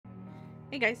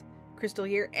Hey guys, Crystal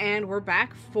here, and we're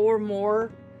back for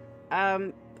more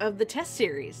of the test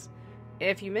series.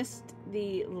 If you missed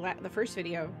the first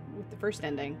video with the first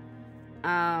ending,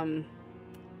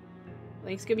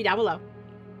 link's gonna be down below,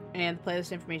 and the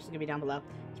playlist information is gonna be down below.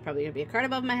 It's probably gonna be a card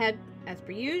above my head, as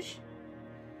per usual.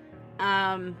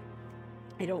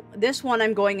 This one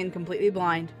I'm going in completely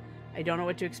blind. I don't know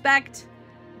what to expect,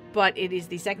 but it is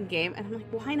the second game, and I'm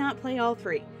like, why not play all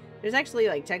three? There's actually,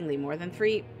 like, technically more than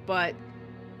three, but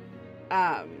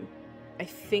I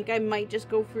think I might just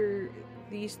go for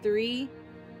these three.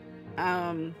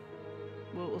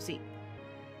 We'll see.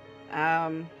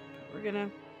 We're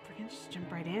gonna just jump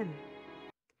right in.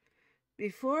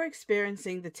 Before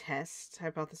experiencing the test,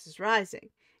 Hypothesis Rising,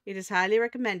 it is highly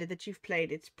recommended that you've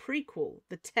played its prequel,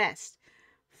 The Test,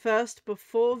 first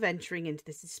before venturing into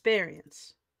this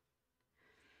experience.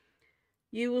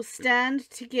 You will stand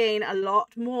to gain a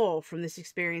lot more from this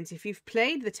experience if you've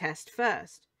played the test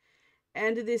first.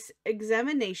 And this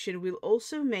examination will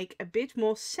also make a bit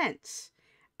more sense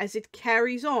as it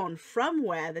carries on from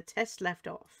where the test left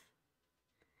off.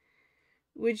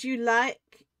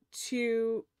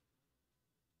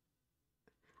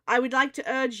 I would like to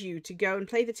urge you to go and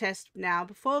play the test now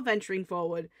before venturing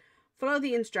forward. Follow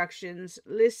the instructions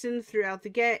listed throughout the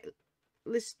game,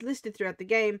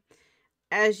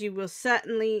 as you will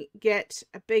certainly get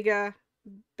a bigger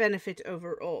benefit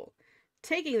overall.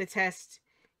 Taking the test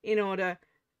in order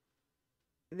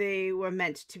they were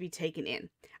meant to be taken in.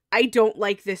 I don't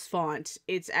like this font.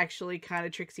 It's actually kind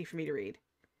of tricksy for me to read.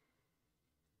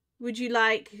 Would you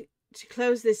like to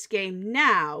close this game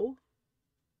now,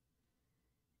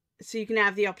 so you can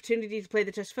have the opportunity to play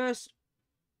the test first?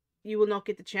 You will not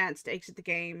get the chance to exit the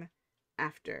game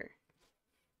after.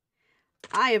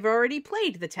 I have already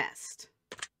played the test.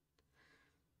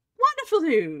 Wonderful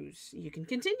news! You can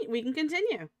continue. We can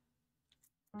continue.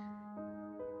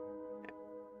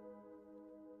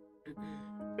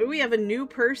 We have a new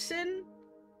person,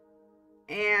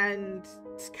 and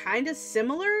it's kind of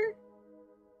similar.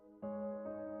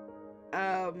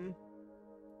 Alright.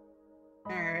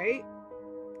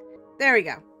 There we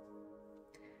go.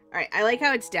 Alright, I like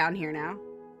how it's down here now.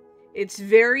 It's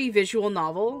very visual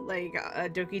novel, like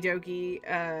Doki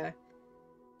Doki,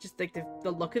 just like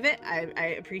the look of it.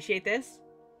 I appreciate this.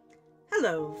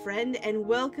 Hello, friend, and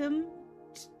welcome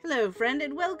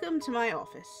to my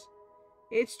office.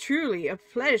 It's truly a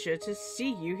pleasure to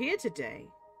see you here today.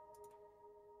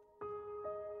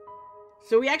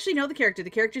 So we actually know the character. The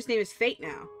character's name is Fate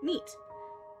now. Neat.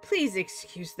 Please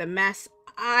excuse the mess.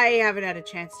 I haven't had a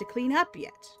chance to clean up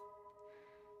yet.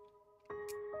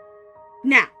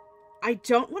 Now, I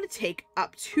don't want to take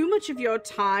up too much of your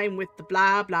time with the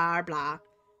blah blah blah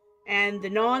and the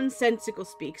nonsensical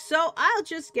speak, so I'll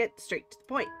just get straight to the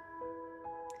point.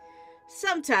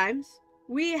 Sometimes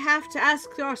we have to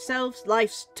ask ourselves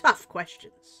life's tough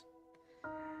questions.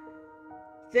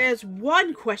 There's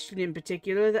one question in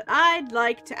particular that I'd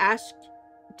like to ask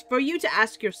for you to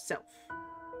ask yourself.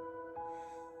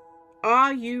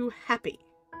 Are you happy?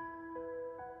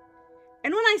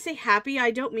 And when I say happy,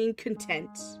 I don't mean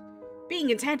content. Being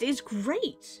content is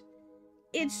great.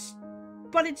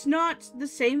 But it's not the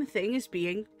same thing as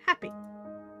being happy.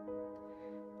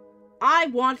 I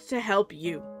want to help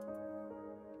you.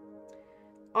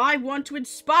 I want to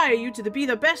inspire you to be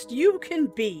the best you can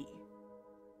be.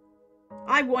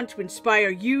 I want to inspire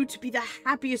you to be the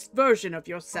happiest version of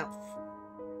yourself.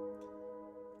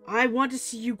 I want to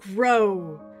see you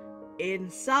grow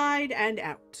inside and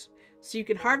out, so you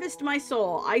can harvest my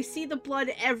soul. I see the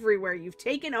blood everywhere you've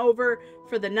taken over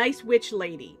for the nice witch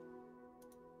lady.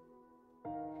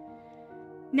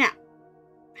 Now,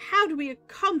 how do we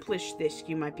accomplish this,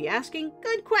 you might be asking?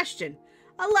 Good question.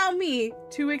 Allow me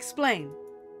to explain.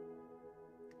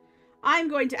 I'm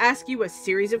going to ask you a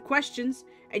series of questions,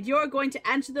 and you're going to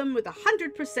answer them with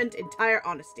 100% entire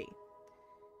honesty.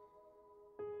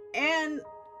 And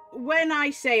when I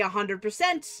say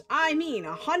 100%, I mean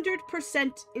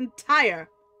 100% entire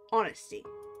honesty.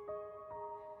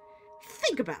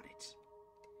 Think about it.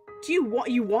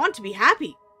 You want to be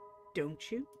happy,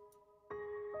 don't you?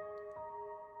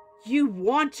 You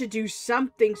want to do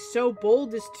something so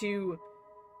bold as to...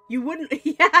 You wouldn't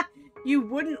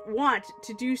want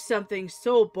to do something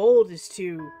so bold as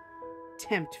to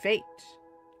tempt fate,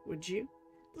 would you?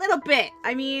 Little bit.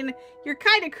 I mean, you're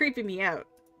kind of creeping me out.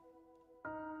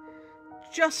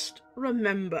 Just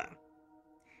remember,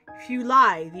 if you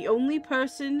lie, the only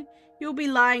person you'll be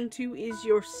lying to is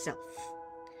yourself.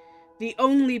 The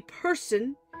only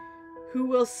person who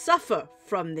will suffer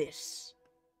from this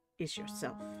is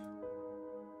yourself.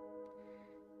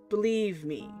 Believe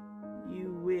me,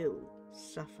 you will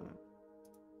suffer.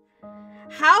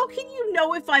 How can you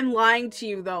know if I'm lying to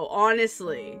you, though,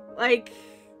 honestly? Like,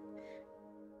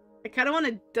 I kind of want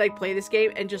to, like, play this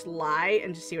game and just lie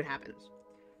and just see what happens.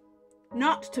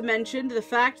 Not to mention the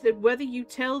fact that whether you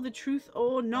tell the truth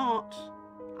or not,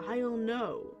 I'll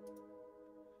know.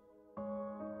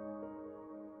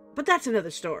 But that's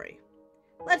another story.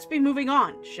 Let's be moving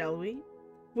on, shall we?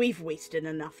 We've wasted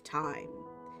enough time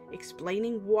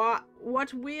explaining what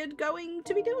we're going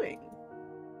to be doing.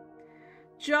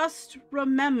 Just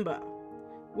remember,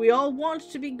 we all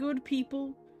want to be good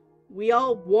people. We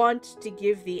all want to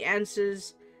give the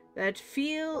answers that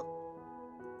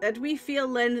we feel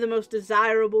lend the most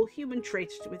desirable human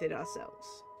traits within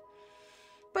ourselves.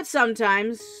 But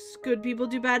sometimes good people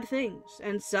do bad things,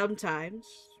 and sometimes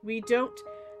we don't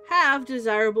have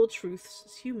desirable truths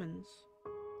as humans.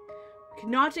 I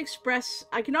cannot express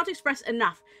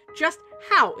enough just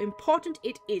how important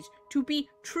it is to be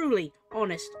truly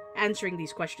honest answering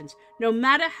these questions, no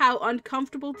matter how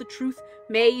uncomfortable the truth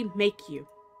may make you.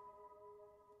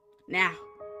 Now,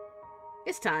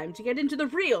 it's time to get into the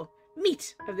real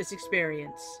meat of this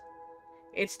experience.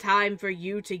 It's time for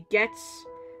you to get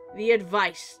the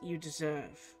advice you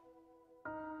deserve.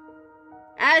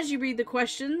 As you read the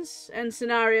questions and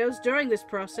scenarios during this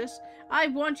process, I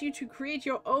want you to create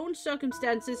your own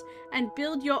circumstances and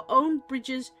build your own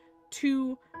bridges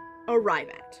to arrive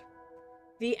at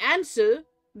the answer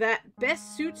that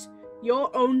best suits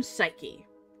your own psyche.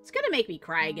 It's gonna make me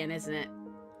cry again, isn't it?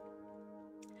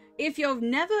 If you've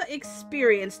never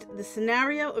experienced the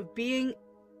scenario being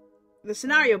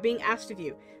asked of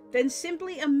you, then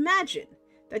simply imagine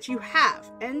that you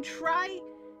have and try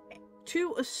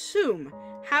to assume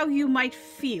how you might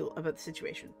feel about the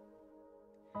situation.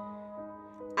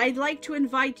 I'd like to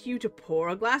invite you to pour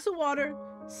a glass of water,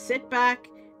 sit back,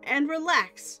 and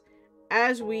relax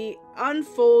as we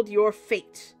unfold your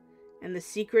fate and the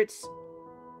secrets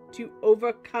to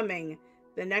overcoming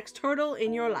the next hurdle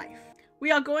in your life. We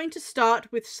are going to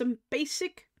start with some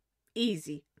basic,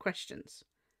 easy questions.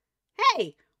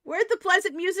 Hey, where'd the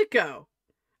pleasant music go?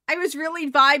 I was really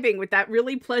vibing with that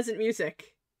really pleasant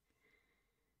music.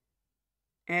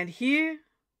 And here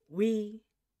we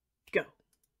go.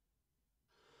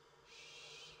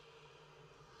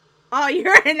 Oh,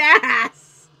 you're an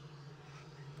ass!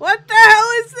 What the hell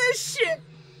is this shit?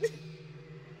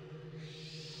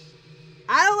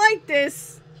 I don't like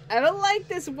this. I don't like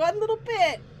this one little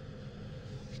bit.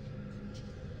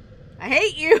 I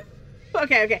hate you.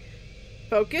 Okay.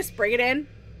 Focus. Bring it in.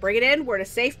 Bring it in. We're in a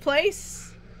safe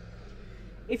place.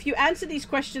 If you answer these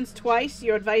questions twice,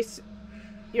 your advice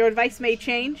may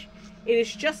change. It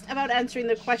is just about answering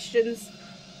the questions.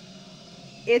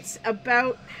 It's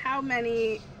about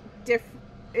many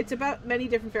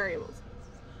different variables.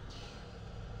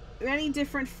 Many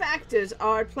different factors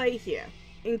are at play here,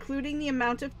 including the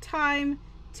amount of time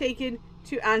taken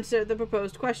to answer the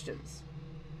proposed questions.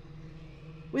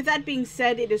 With that being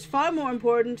said, it is far more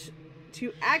important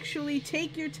to actually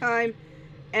take your time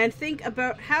and think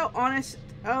about how honest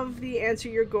of the answer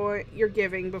you're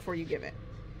giving before you give it.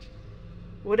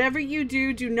 Whatever you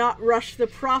do, do not rush the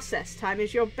process. Time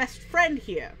is your best friend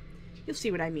here. You'll see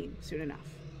what I mean soon enough.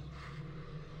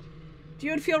 Do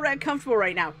you feel comfortable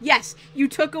right now? Yes, you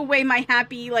took away my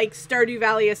happy, like, Stardew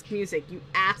Valley-esque music, you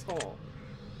asshole.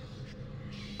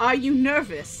 Are you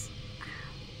nervous?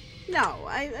 No,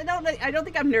 I don't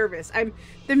think I'm nervous.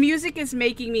 The music is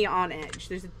making me on edge.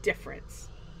 There's a difference.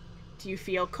 Do you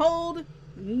feel cold?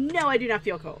 No, I do not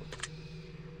feel cold.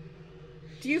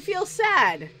 Do you feel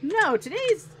sad? No,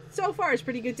 so far is a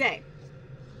pretty good day.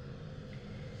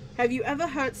 Have you ever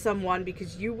hurt someone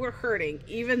because you were hurting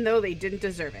even though they didn't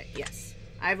deserve it? Yes.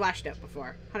 I've lashed out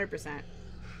before. 100%.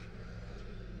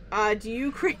 Do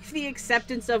you crave the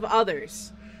acceptance of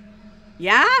others?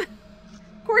 Yeah?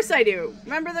 Of course I do.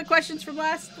 Remember the questions from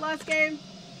last game?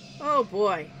 Oh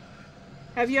boy.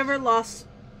 Have you ever lost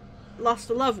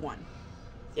a loved one?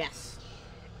 Yes.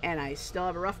 And I still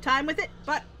have a rough time with it,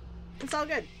 but it's all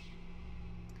good.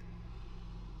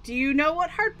 Do you know what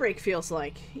heartbreak feels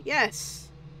like? Yes.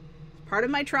 It's part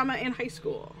of my trauma in high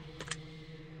school.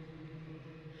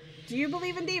 Do you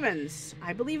believe in demons?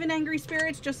 I believe in angry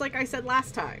spirits, just like I said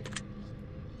last time.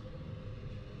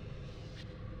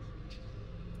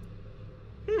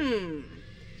 Do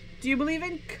you believe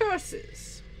in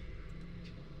curses?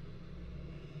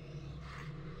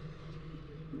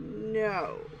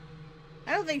 No.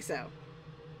 I don't think so.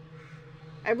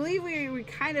 I believe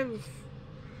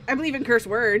I believe in curse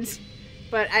words,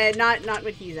 but not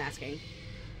what he's asking.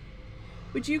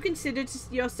 Would you consider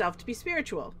yourself to be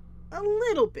spiritual? A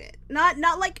little bit. Not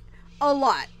like a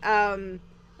lot.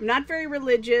 I'm not very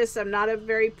religious. I'm not a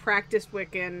very practiced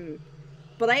Wiccan.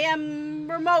 But I am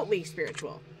remotely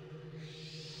spiritual.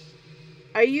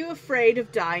 Are you afraid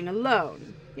of dying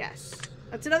alone? Yes.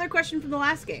 That's another question from the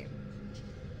last game.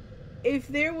 If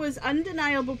there was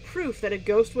undeniable proof that a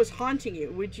ghost was haunting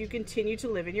you, would you continue to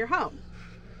live in your home?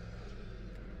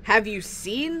 Have you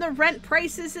seen the rent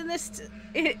prices in this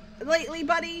lately,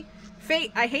 buddy?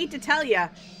 Fate, I hate to tell you,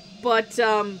 but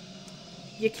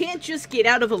you can't just get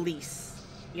out of a lease,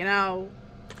 you know?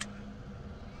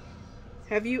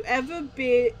 Have you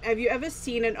ever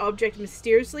seen an object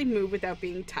mysteriously move without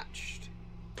being touched?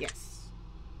 Yes.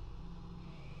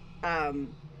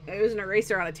 It was an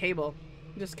eraser on a table.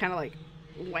 Just kind of like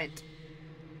went.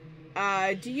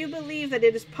 Do you believe that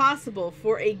it is possible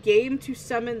for a game to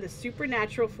summon the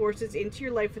supernatural forces into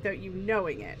your life without you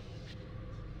knowing it?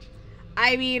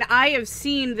 I mean, I have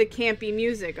seen the campy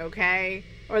music, okay?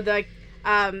 Or the,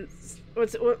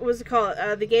 what was it called?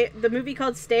 The movie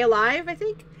called Stay Alive, I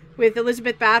think? With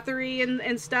Elizabeth Bathory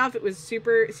and stuff. It was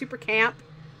super camp.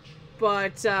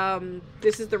 But,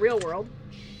 this is the real world.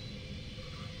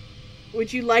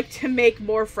 Would you like to make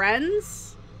more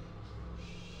friends?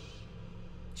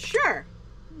 Sure.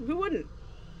 Who wouldn't?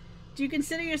 Do you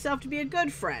consider yourself to be a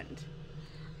good friend?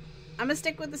 I'm gonna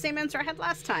stick with the same answer I had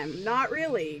last time. Not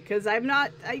really, because I'm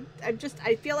not, I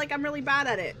feel like I'm really bad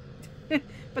at it.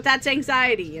 But that's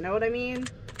anxiety, you know what I mean?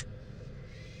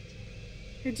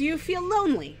 Do you feel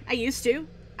lonely? I used to.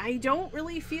 I don't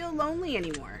really feel lonely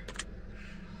anymore.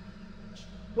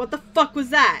 What the fuck was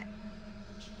that?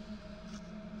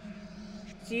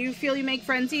 Do you feel you make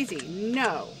friends easy?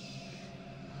 No.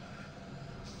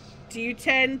 Do you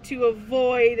tend to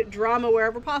avoid drama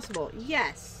wherever possible?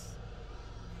 Yes.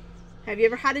 Have you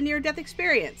ever had a near-death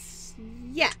experience?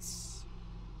 Yes.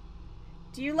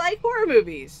 Do you like horror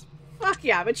movies? Fuck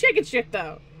yeah, but chicken shit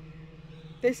though.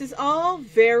 This is all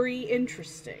very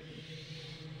interesting.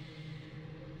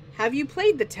 Have you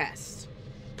played the test?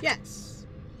 Yes.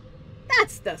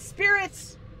 That's the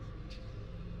spirits.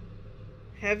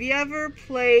 Have you ever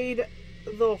played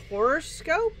the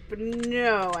horoscope?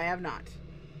 No, I have not.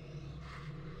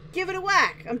 Give it a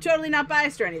whack. I'm totally not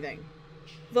biased or anything.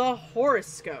 The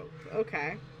horoscope.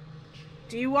 Okay.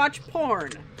 Do you watch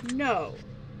porn? No.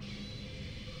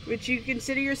 Would you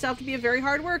consider yourself to be a very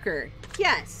hard worker?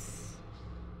 Yes.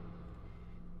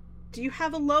 Do you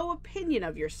have a low opinion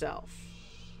of yourself?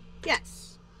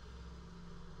 Yes.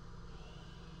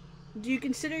 Do you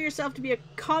consider yourself to be a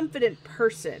confident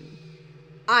person?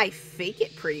 I fake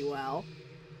it pretty well.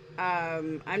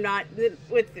 I'm not,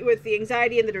 with the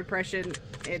anxiety and the depression,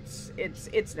 it's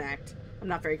an act. I'm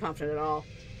not very confident at all.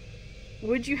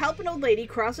 Would you help an old lady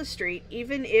cross a street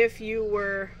even if you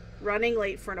were running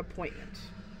late for an appointment?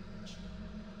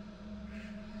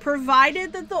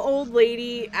 Provided that the old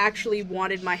lady actually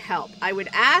wanted my help. I would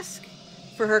ask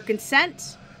for her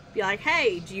consent. Be like,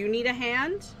 hey, do you need a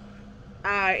hand?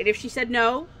 And if she said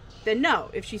no, then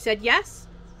no. If she said yes,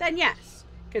 then yes.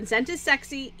 Consent is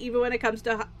sexy, even when it comes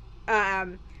to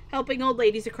helping old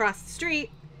ladies across the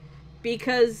street.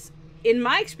 Because, in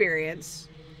my experience,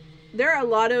 there are a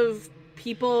lot of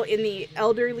people in the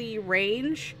elderly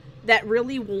range that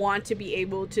really want to be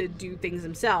able to do things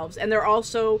themselves. And there are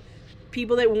also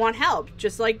people that want help,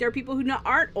 just like there are people who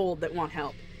aren't old that want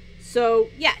help. So,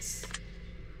 yes.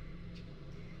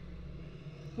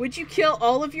 Would you kill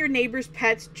all of your neighbor's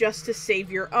pets just to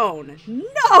save your own?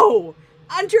 No!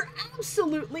 Under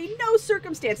absolutely no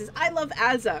circumstances. I love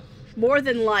Azza more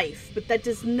than life, but that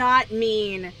does not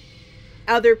mean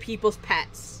other people's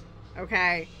pets.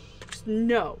 Okay? Just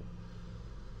no.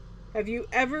 Have you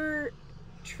ever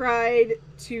tried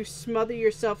to smother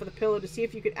yourself with a pillow to see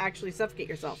if you could actually suffocate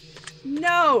yourself?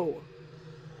 No!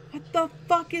 What the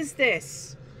fuck is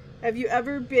this? Have you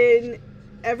ever been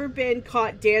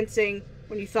caught dancing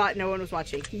when you thought no one was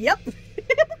watching? Yep.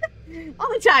 All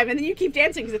the time, and then you keep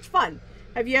dancing because it's fun.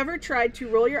 Have you ever tried to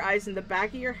roll your eyes in the back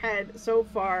of your head so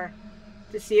far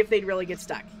to see if they'd really get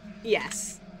stuck?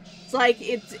 Yes. It's like,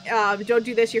 don't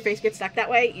do this, your face gets stuck that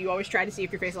way. You always try to see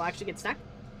if your face will actually get stuck.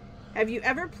 Have you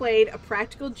ever played a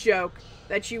practical joke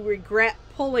that you regret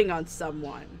pulling on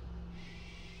someone?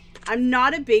 I'm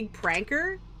not a big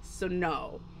pranker, so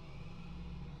no.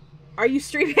 Are you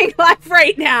streaming live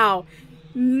right now?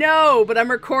 No, but I'm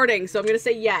recording, so I'm going to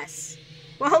say yes.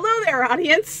 Well, hello there,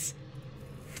 audience.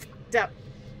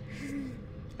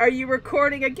 Are you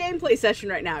recording a gameplay session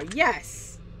right now?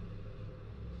 Yes.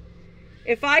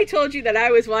 If I told you that I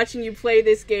was watching you play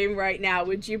this game right now,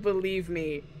 would you believe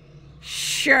me?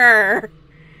 Sure.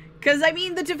 Because, I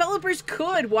mean, the developers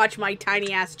could watch my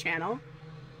tiny-ass channel.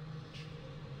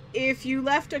 If you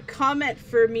left a comment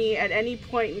for me at any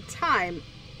point in time,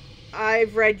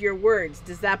 I've read your words.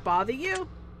 Does that bother you?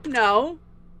 No.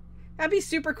 That'd be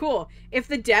super cool. If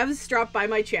the devs dropped by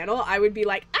my channel, I would be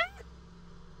like, ah!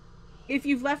 If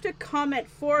you've left a comment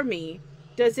for me,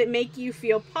 does it make you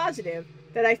feel positive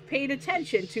that I've paid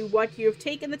attention to what you have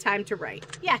taken the time to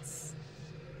write? Yes.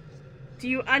 Do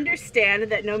you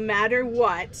understand that no matter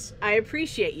what, I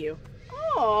appreciate you?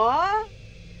 Aww.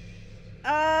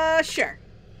 Sure.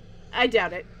 I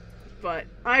doubt it, but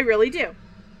I really do.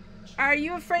 Are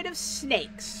you afraid of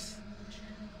snakes?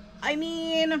 I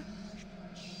mean,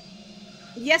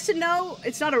 yes and no.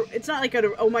 It's not like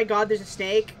a, oh my god, there's a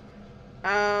snake.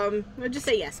 I'll just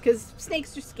say yes, because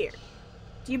snakes are scared.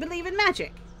 Do you believe in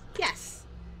magic? Yes.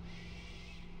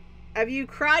 Have you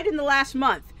cried in the last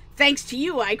month? Thanks to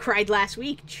you, I cried last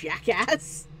week,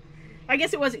 jackass. I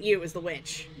guess it wasn't you, it was the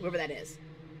witch, whoever that is.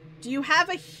 Do you have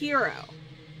a hero?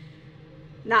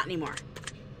 Not anymore.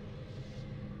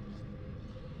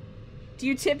 Do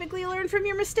you typically learn from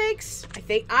your mistakes?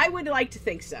 I would like to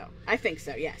think so. I think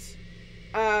so, yes.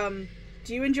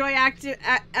 Do you enjoy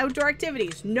outdoor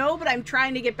activities? No, but I'm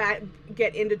trying to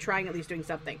get into trying at least doing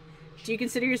something. Do you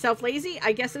consider yourself lazy?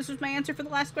 I guess this was my answer for the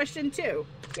last question too.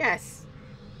 Yes.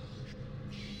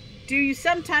 Do you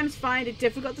sometimes find it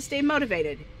difficult to stay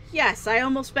motivated? Yes, I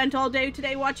almost spent all day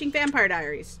today watching Vampire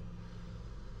Diaries.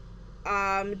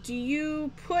 Do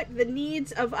you put the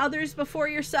needs of others before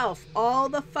yourself all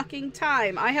the fucking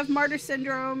time? I have martyr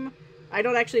syndrome. I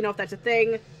don't actually know if that's a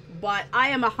thing, but I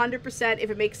am 100% if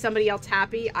it makes somebody else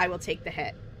happy, I will take the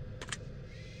hit.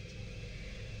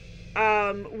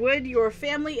 Would your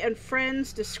family and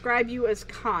friends describe you as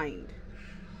kind?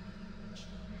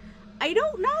 I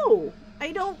don't know.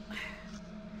 I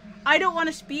don't want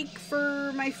to speak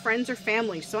for my friends or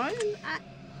family, so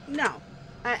no.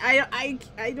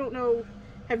 I don't know.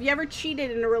 Have you ever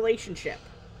cheated in a relationship?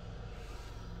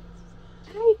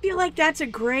 I don't feel like that's a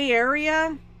gray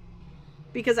area,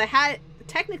 because I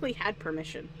technically had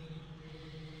permission.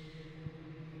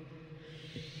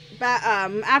 But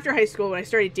after high school, when I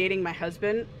started dating my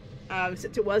husband,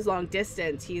 since it was long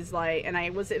distance, he's like, and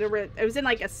I was in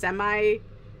like a semi,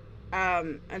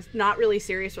 not really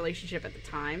serious relationship at the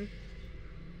time.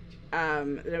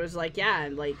 It was like, yeah,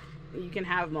 like, you can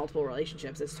have multiple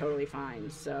relationships. It's totally fine.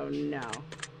 So, no.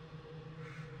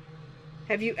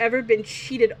 Have you ever been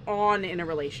cheated on in a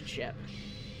relationship?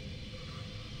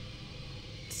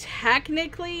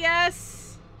 Technically,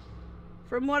 yes.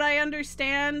 From what I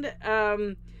understand.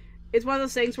 It's one of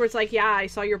those things where it's like, yeah, I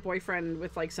saw your boyfriend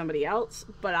with, like, somebody else,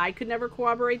 but I could never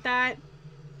corroborate that.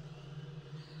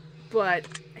 But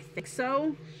I think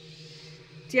so.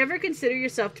 Do you ever consider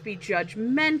yourself to be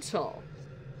judgmental?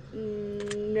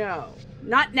 No.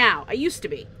 Not now. I used to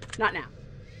be. Not now.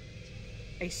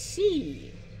 I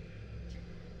see.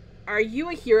 Are you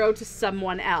a hero to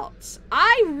someone else?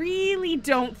 I really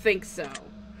don't think so.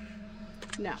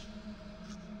 No.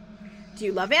 Do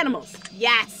you love animals?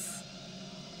 Yes.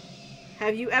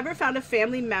 Have you ever found a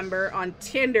family member on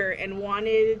Tinder and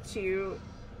wanted to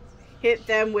hit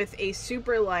them with a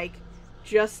super like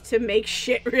just to make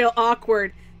shit real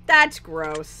awkward? That's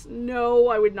gross. No,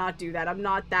 I would not do that. I'm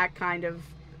not that kind of...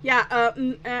 Yeah,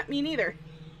 me neither.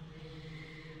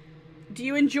 Do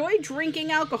you enjoy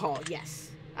drinking alcohol? Yes.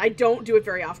 I don't do it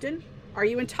very often. Are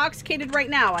you intoxicated right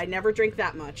now? I never drink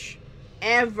that much.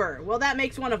 Ever. Well, that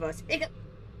makes one of us.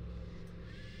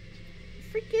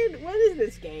 Freaking... What is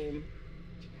this game?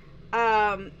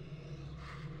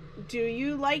 Do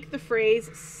you like the phrase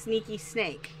sneaky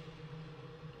snake?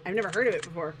 I've never heard of it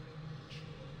before.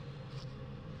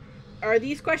 Are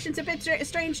these questions a bit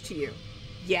strange to you?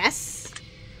 Yes.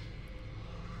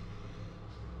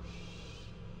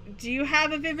 Do you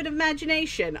have a vivid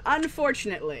imagination?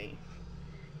 Unfortunately.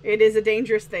 It is a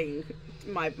dangerous thing,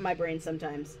 my brain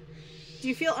sometimes. Do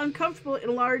you feel uncomfortable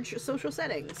in large social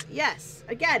settings? Yes.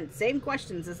 Again, same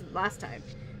questions as last time.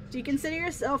 Do you consider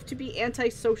yourself to be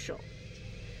antisocial?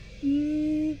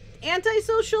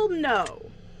 Antisocial? No.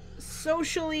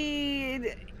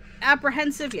 Socially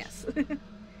apprehensive? Yes.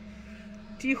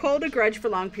 Do you hold a grudge for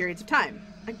long periods of time?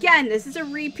 Again, this is a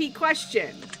repeat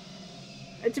question.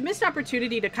 It's a missed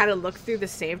opportunity to kind of look through the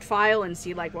saved file and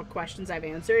see like what questions I've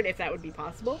answered, if that would be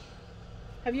possible.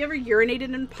 Have you ever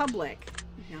urinated in public?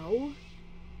 No.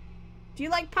 Do you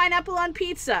like pineapple on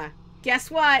pizza? Guess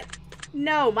what?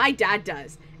 No, my dad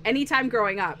does. Anytime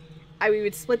growing up, we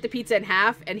would split the pizza in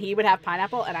half and he would have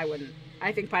pineapple and I wouldn't.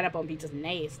 I think pineapple on pizza is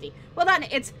nasty. Well,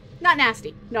 it's not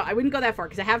nasty. No, I wouldn't go that far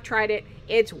because I have tried it.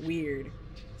 It's weird.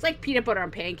 It's like peanut butter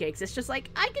on pancakes. It's just like,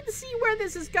 I can see where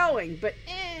this is going, but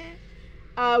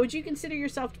would you consider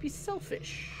yourself to be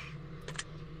selfish?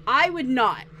 I would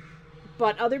not,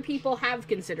 but other people have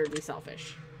considered me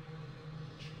selfish.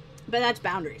 But that's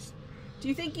boundaries. Do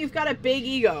you think you've got a big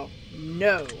ego?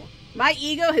 No. My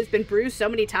ego has been bruised so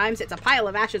many times, it's a pile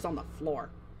of ashes on the floor.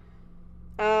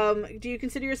 Do you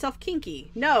consider yourself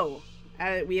kinky? No.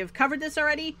 We have covered this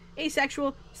already.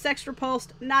 Asexual, sex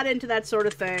repulsed, not into that sort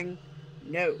of thing.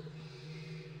 No.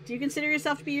 Do you consider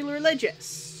yourself to be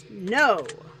religious? No.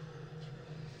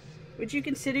 Would you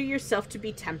consider yourself to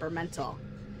be temperamental?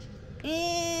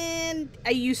 And I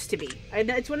used to be.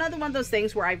 It's one of those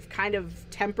things where I've kind of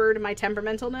tempered my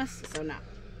temperamentalness, so no.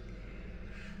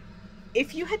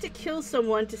 If you had to kill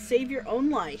someone to save your own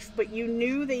life, but you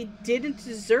knew they didn't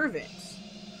deserve it.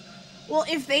 Well,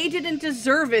 if they didn't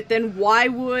deserve it, then why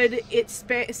would it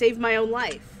save my own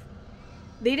life?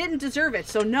 They didn't deserve it,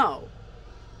 so no.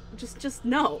 Just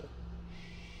no.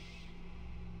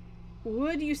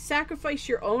 Would you sacrifice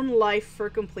your own life for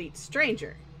a complete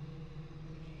stranger?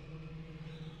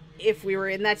 If we were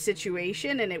in that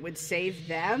situation and it would save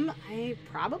them,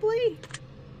 probably.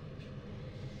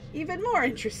 Even more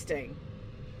interesting.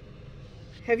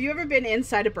 Have you ever been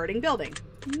inside a burning building?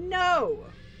 No.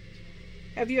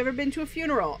 Have you ever been to a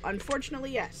funeral?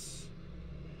 Unfortunately, yes.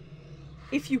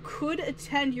 If you could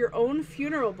attend your own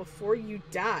funeral before you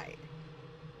died,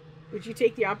 would you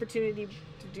take the opportunity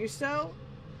to do so?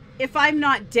 If I'm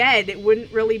not dead, it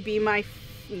wouldn't really be my...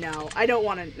 No, I don't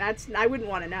want to... I wouldn't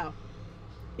want to know.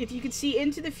 If you could see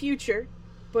into the future,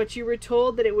 but you were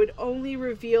told that it would only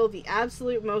reveal the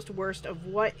absolute most worst of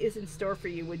what is in store for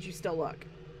you, would you still look?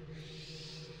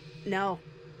 No,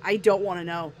 I don't want to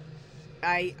know.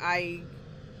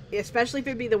 Especially if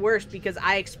it'd be the worst, because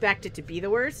I expect it to be the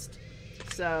worst.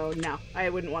 So, no, I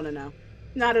wouldn't want to know.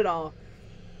 Not at all.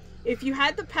 If you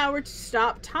had the power to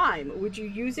stop time, would you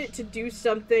use it to do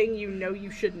something you know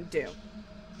you shouldn't do?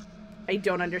 I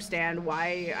don't understand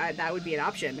why that would be an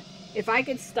option. If I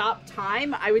could stop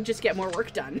time, I would just get more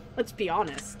work done. Let's be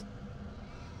honest.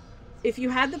 If you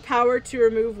had the power to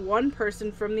remove one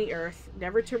person from the earth,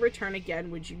 never to return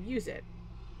again, would you use it?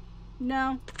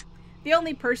 No. The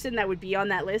only person that would be on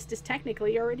that list is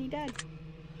technically already dead.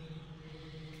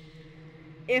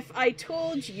 If I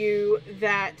told you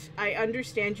that I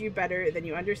understand you better than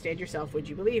you understand yourself, would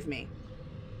you believe me?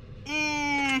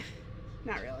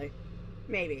 Not really.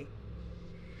 Maybe.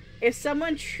 If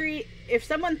someone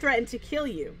threatened to kill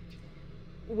you,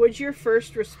 would your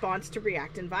first response to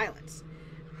react in violence?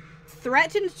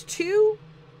 Threatened to?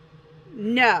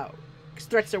 No. Because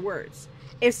threats are words.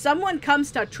 If someone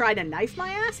comes to try to knife my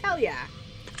ass, hell yeah.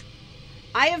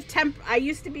 I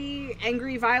used to be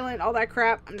angry, violent, all that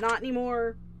crap. I'm not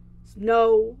anymore.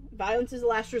 No. Violence is a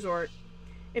last resort.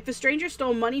 If a stranger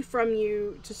stole money from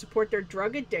you to support their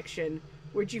drug addiction,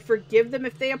 would you forgive them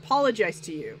if they apologize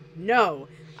to you? No.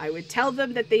 I would tell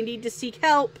them that they need to seek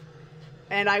help,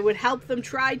 and I would help them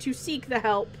try to seek the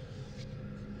help,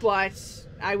 but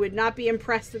I would not be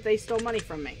impressed that they stole money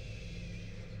from me.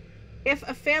 If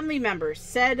a family member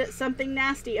said something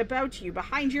nasty about you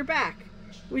behind your back,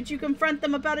 would you confront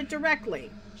them about it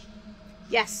directly?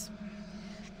 Yes.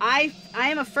 I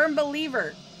am a firm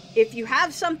believer. If you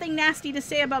have something nasty to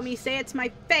say about me, say it to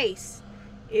my face.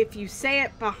 If you say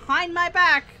it behind my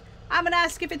back, I'm going to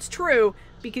ask if it's true,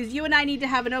 because you and I need to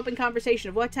have an open conversation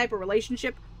of what type of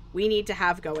relationship we need to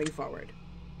have going forward.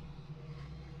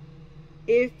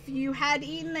 If you had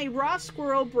eaten a raw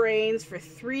squirrel brains for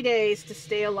 3 days to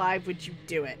stay alive, would you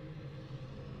do it?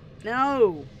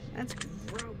 No, that's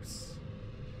gross.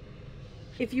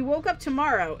 If you woke up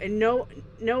tomorrow and no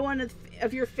one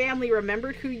of your family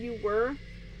remembered who you were,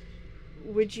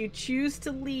 would you choose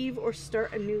to leave or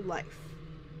start a new life?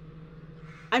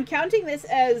 I'm counting this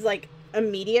as, like,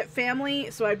 immediate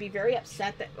family, so I'd be very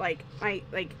upset that, I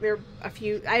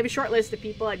have a short list of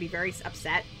people I'd be very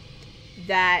upset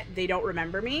that they don't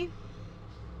remember me.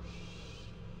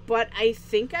 But I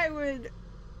think I would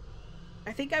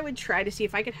try to see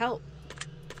if I could help.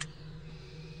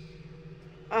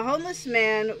 A homeless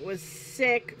man was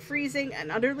sick, freezing, and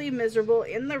utterly miserable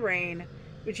in the rain.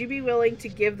 Would you be willing to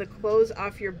give the clothes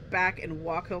off your back and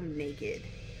walk home naked?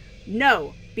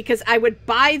 No, because I would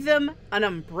buy them an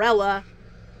umbrella,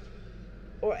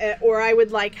 or I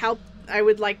would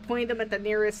point them at the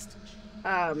nearest,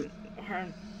 I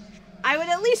would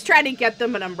at least try to get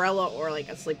them an umbrella or like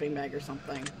a sleeping bag or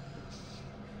something.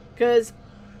 Because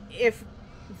if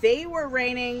they were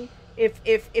raining, if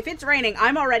it's raining,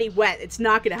 I'm already wet. It's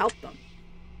not going to help them.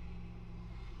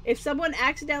 If someone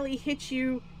accidentally hits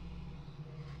you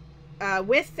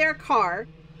with their car,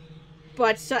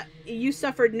 but you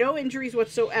suffered no injuries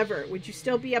whatsoever, would you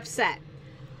still be upset?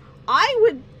 I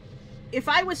would. If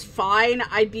I was fine,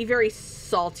 I'd be very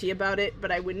salty about it,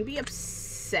 but I wouldn't be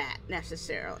upset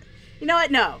necessarily. You know what?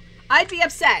 No. I'd be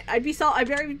upset. I'd be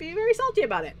very salty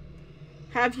about it.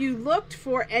 Have you looked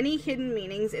for any hidden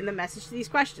meanings in the message to these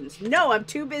questions? No, I'm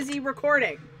too busy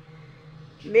recording.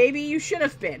 Maybe you should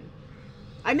have been.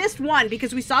 I missed one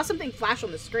because we saw something flash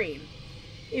on the screen.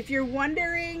 If you're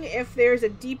wondering if there's a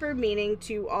deeper meaning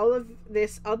to all of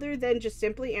this other than just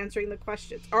simply answering the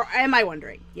questions. Or am I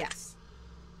wondering? Yes.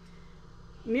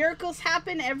 Miracles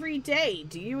happen every day.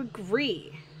 Do you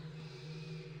agree?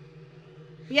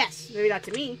 Yes, maybe not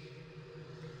to me.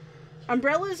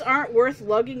 Umbrellas aren't worth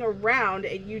lugging around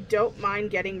and you don't mind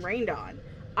getting rained on.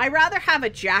 I'd rather have a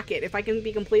jacket, if I can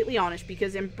be completely honest,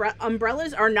 because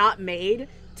umbrellas are not made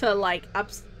to, like,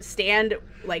 upstand,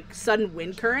 like, sudden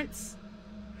wind currents.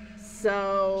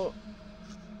 So...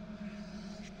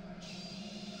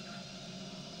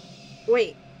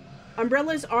 Wait.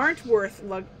 Umbrellas aren't worth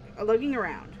lugging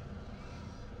around.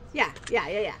 Yeah.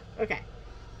 Okay.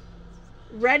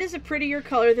 Red is a prettier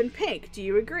color than pink. Do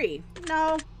you agree?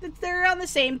 No, they're on the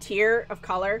same tier of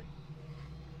color.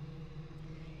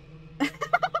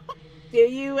 Do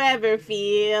you ever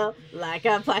feel like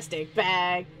a plastic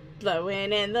bag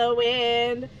blowing in the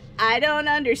wind? I don't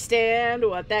understand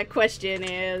what that question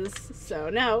is, so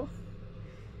no.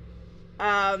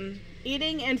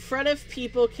 Eating in front of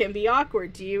people can be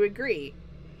awkward. Do you agree?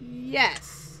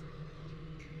 Yes.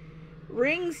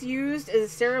 Rings used as a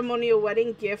ceremonial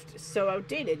wedding gift so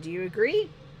outdated. Do you agree?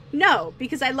 No,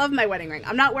 because I love my wedding ring.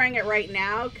 I'm not wearing it right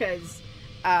now because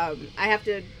I have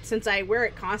to, since I wear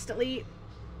it constantly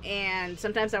and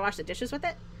sometimes I wash the dishes with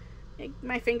it,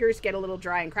 my fingers get a little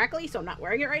dry and crackly, so I'm not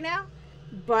wearing it right now.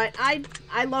 But I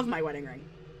love my wedding ring.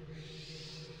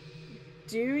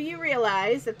 Do you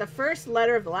realize that the first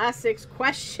letter of the last 6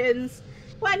 questions,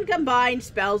 when combined,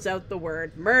 spells out the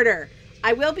word murder?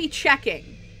 I will be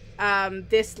checking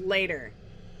this later.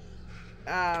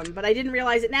 But I didn't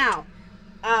realize it now.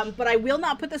 But I will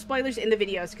not put the spoilers in the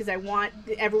videos because I want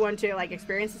everyone to, like,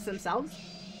 experience this themselves.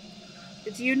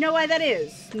 Do you know why that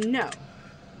is? No.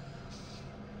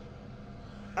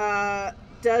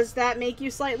 Does that make you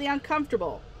slightly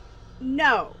uncomfortable?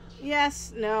 No.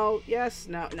 Yes, no, yes,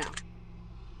 no, no.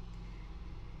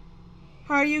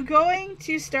 Are you going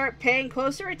to start paying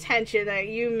closer attention that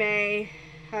you may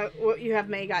what you have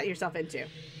got yourself into?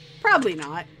 Probably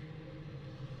not.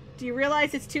 Do you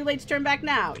realize it's too late to turn back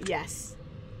now? Yes.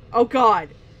 Oh God.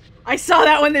 I saw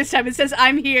that one this time. It says,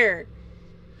 I'm here.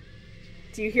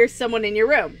 Do you hear someone in your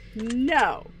room?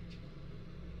 No.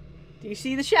 Do you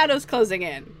see the shadows closing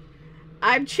in?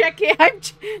 I'm checking.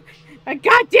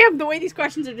 Goddamn, the way these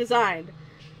questions are designed.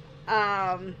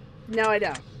 No, I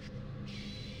don't.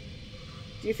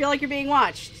 Do you feel like you're being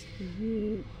watched?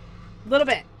 A little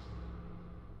bit.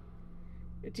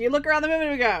 Do you look around the room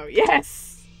and go,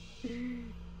 yes?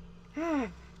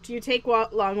 Do you take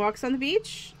long walks on the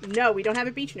beach? No, we don't have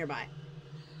a beach nearby.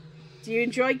 Do you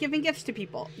enjoy giving gifts to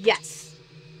people? Yes.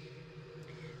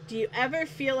 Do you ever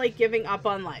feel like giving up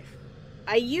on life?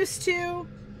 I used to.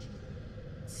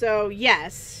 So,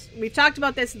 yes. We've talked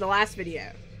about this in the last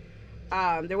video.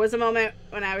 There was a moment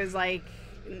when I was like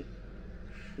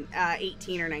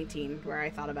 18 or 19 where I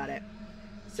thought about it.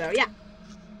 So, yeah.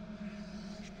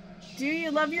 Do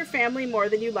you love your family more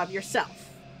than you love yourself?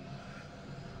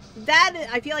 That,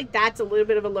 I feel like that's a little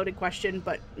bit of a loaded question,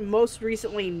 but most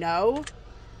recently, no.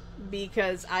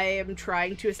 Because I am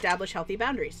trying to establish healthy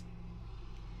boundaries.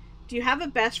 Do you have a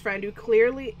best friend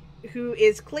who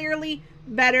is clearly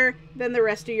better than the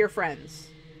rest of your friends?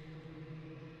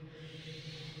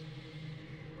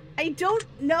 I don't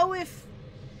know if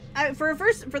for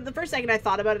the first second I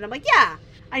thought about it and I'm like, yeah,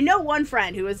 I know one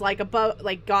friend who is like above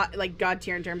God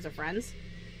tier in terms of friends.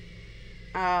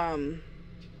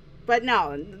 But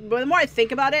no, the more I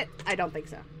think about it, I don't think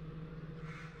so.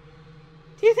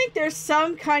 Do you think there's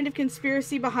some kind of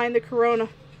conspiracy behind the corona?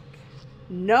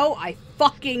 No, I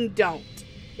fucking don't.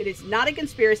 It is not a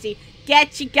conspiracy.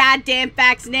 Get your goddamn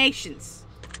vaccinations.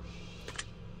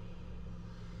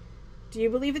 Do you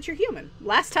believe that you're human?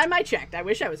 Last time I checked, I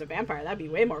wish I was a vampire. That'd be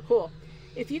way more cool.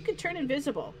 If you could turn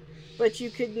invisible, but you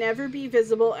could never be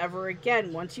visible ever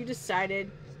again, once you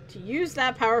decided to use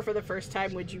that power for the first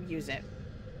time, would you use it?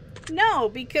 No,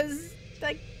 because,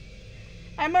 like,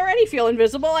 I'm already feel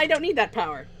invisible. I don't need that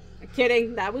power. I'm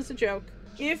kidding. That was a joke.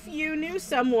 If you knew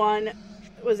someone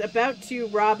was about to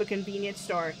rob a convenience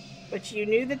store, but you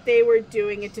knew that they were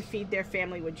doing it to feed their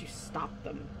family, would you stop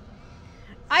them?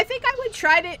 I think I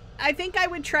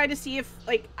would try to see if,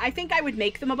 like, I think I would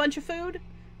make them a bunch of food,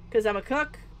 because I'm a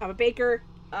cook, I'm a baker,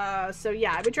 so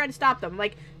yeah, I would try to stop them.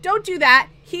 Like, don't do that.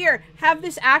 Here, have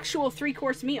this actual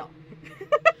 3-course meal.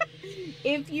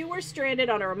 If you were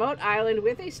stranded on a remote island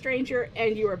with a stranger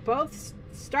and you were both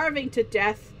starving to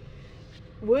death,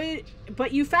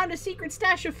 But you found a secret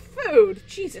stash of food,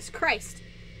 Jesus Christ,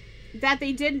 that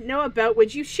they didn't know about.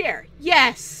 Would you share?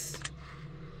 Yes.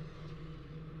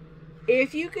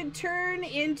 If you could turn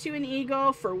into an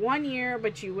eagle for 1 year,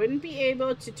 but you wouldn't be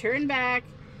able to turn back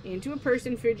into a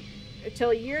person for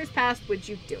until years passed, would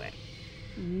you do it?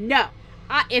 No.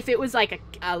 If it was like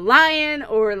a lion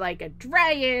or like a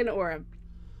dragon or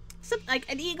something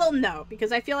like an eagle, no,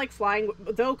 because I feel like flying,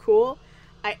 though cool,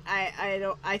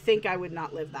 I think I would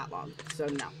not live that long. So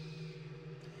no.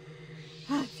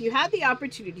 If you had the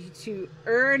opportunity to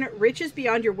earn riches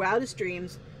beyond your wildest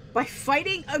dreams by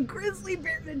fighting a grizzly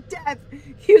bear to death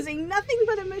using nothing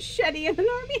but a machete and an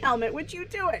army helmet, would you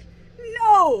do it?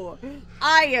 No!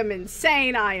 I am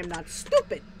insane. I am not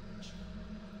stupid.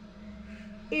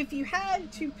 If you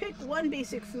had to pick one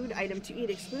basic food item to eat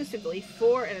exclusively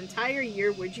for an entire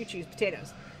year, would you choose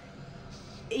potatoes?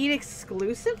 Eat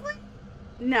exclusively?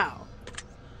 No.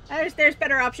 There's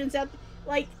better options out.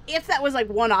 Like, if that was like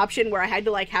one option where I had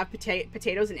to like have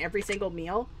potatoes in every single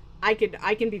meal, I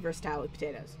can be versatile with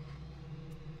potatoes.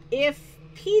 If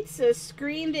pizza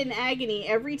screamed in agony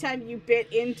every time you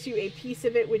bit into a piece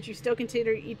of it, would you still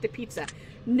continue to eat the pizza?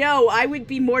 No, I would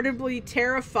be mortally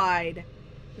terrified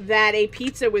that a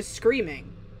pizza was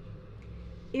screaming.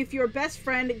 If your best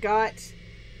friend got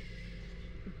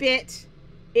bit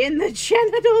in the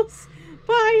genitals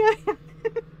by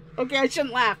a okay, I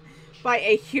shouldn't laugh. By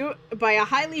a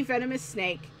highly venomous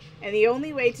snake, and the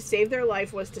only way to save their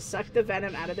life was to suck the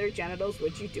venom out of their genitals,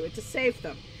 would you do it to save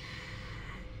them?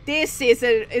 This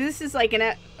is like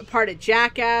a part of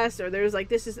Jackass, or there's like,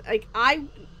 this is like,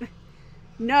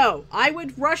 no, I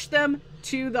would rush them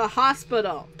to the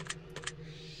hospital.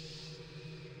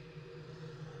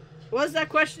 Was that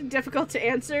question difficult to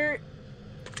answer?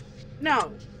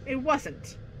 No, it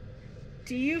wasn't.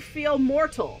 Do you feel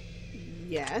mortal?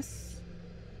 Yes.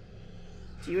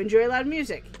 Do you enjoy loud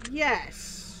music?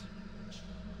 Yes.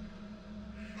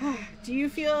 Do you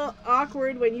feel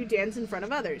awkward when you dance in front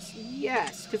of others?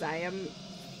 Yes, because I am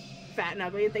fat and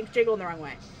ugly and think jiggle in the wrong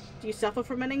way. Do you suffer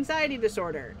from an anxiety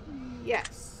disorder?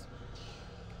 Yes.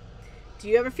 Do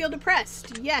you ever feel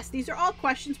depressed? Yes. These are all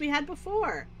questions we had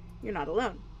before. You're not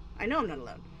alone. I know I'm not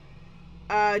alone.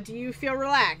 Do you feel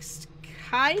relaxed?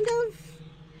 Kind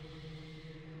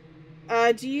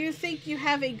of. Do you think you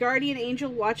have a guardian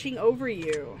angel watching over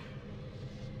you?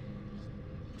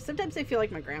 Sometimes I feel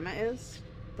like my grandma is,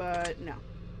 but no.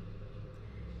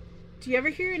 Do you ever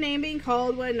hear your name being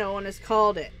called when no one has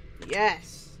called it?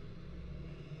 Yes.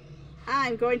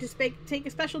 I'm going to take a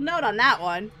special note on that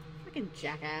one. Fucking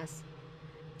jackass.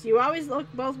 Do you always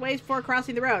look both ways before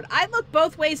crossing the road? I look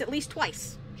both ways at least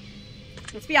twice.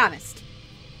 Let's be honest.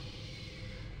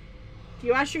 Do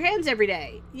you wash your hands every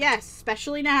day? Yes,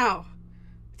 especially now.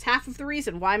 It's half of the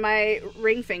reason why my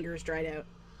ring finger's dried out.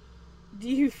 Do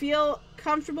you feel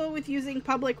comfortable with using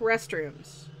public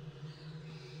restrooms?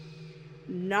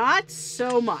 Not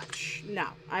so much. No,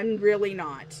 I'm really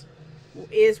not.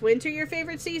 Is winter your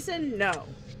favorite season? No.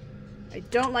 I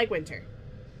don't like winter.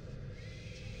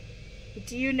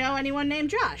 Do you know anyone named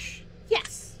Josh?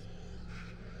 Yes.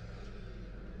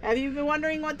 Have you been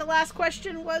wondering what the last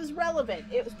question was relevant?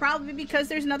 It was probably because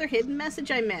there's another hidden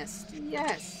message I missed.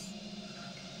 Yes.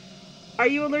 Are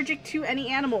you allergic to any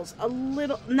animals? A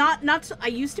little. Not so, I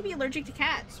used to be allergic to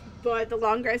cats, but the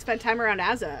longer I spent time around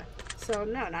Azza. So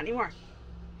no, not anymore.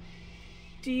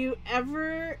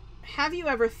 Have you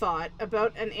ever thought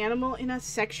about an animal in a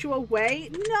sexual way?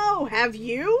 No. Have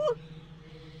you?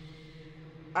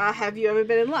 Have you ever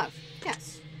been in love?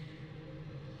 Yes.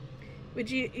 Would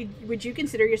you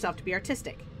consider yourself to be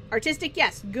artistic? Artistic,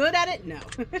 yes. Good at it? No.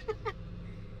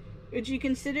 Would you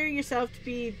consider yourself to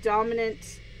be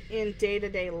dominant in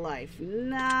day-to-day life?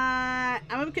 Nah.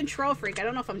 I'm a control freak. I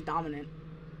don't know if I'm dominant.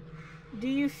 Do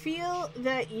you feel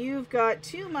that you've got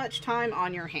too much time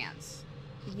on your hands?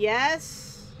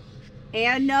 Yes.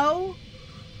 And no.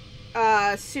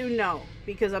 Soon no.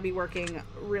 Because I'll be working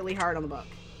really hard on the book.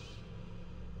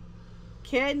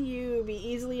 Can you be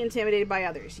easily intimidated by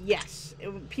others? Yes.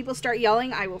 When people start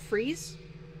yelling, I will freeze.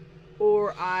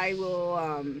 Or I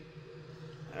will,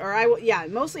 yeah,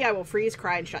 mostly I will freeze,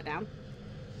 cry, and shut down.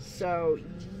 So,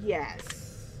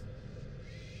 yes.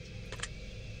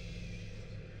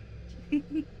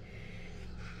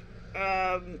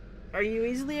 Are you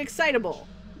easily excitable?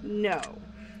 No.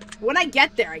 When I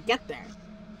get there, I get there.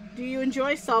 Do you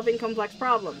enjoy solving complex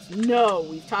problems? No.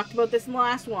 We've talked about this in the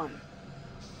last one.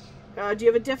 Do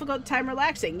you have a difficult time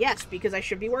relaxing? Yes, because I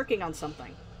should be working on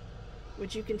something.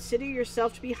 Would you consider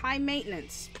yourself to be high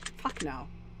maintenance? Fuck no.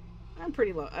 I'm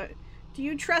pretty low. Do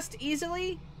you trust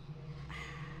easily?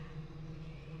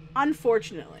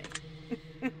 Unfortunately.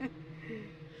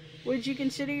 Would you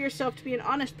consider yourself to be an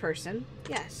honest person?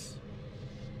 Yes.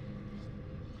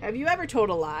 Have you ever told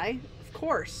a lie? Of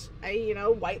course.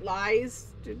 White lies.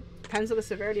 It depends on the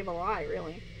severity of a lie,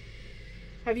 really.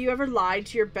 Have you ever lied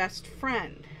to your best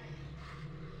friend?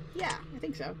 Yeah, I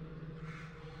think so.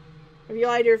 Have you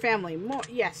lied to your family? More,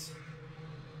 yes.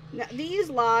 Now, these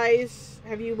lies,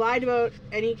 have you lied about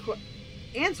any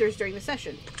answers during the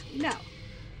session? No.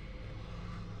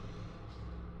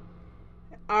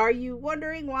 Are you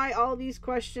wondering why all these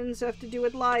questions have to do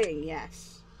with lying?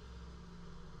 Yes.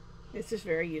 This is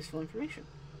very useful information.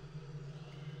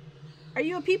 Are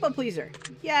you a people pleaser?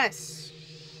 Yes.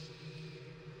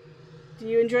 Do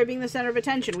you enjoy being the center of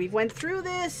attention? We've went through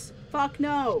this. Fuck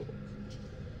no.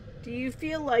 Do you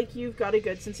feel like you've got a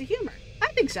good sense of humor? I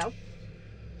think so.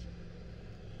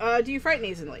 Do you frighten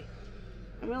easily?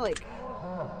 I'm gonna like...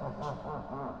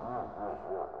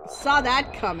 Saw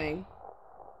that coming.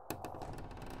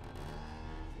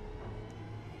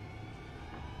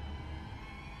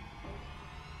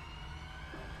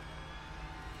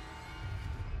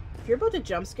 If you're about to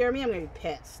jump scare me, I'm gonna be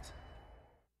pissed.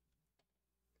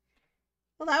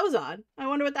 Well, that was odd. I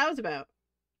wonder what that was about.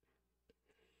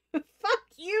 Fuck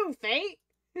you, Fate!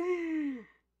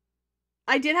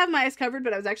 I did have my eyes covered,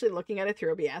 but I was actually looking at it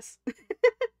through OBS.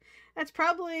 That's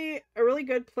probably a really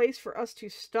good place for us to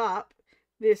stop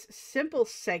this simple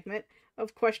segment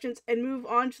of questions and move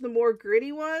on to the more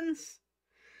gritty ones.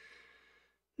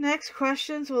 Next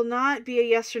questions will not be a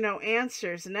yes or no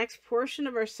answers. The next portion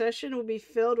of our session will be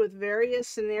filled with various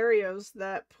scenarios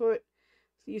that put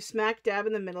you smack dab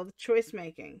in the middle of the choice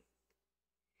making.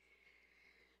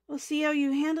 We'll see how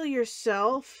you handle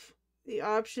yourself. The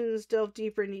options delve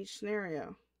deeper in each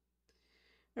scenario.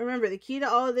 Remember, the key to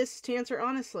all of this is to answer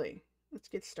honestly. Let's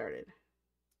get started.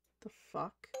 The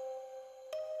fuck?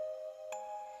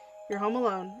 You're home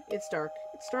alone. It's dark.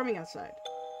 It's storming outside.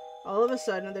 All of a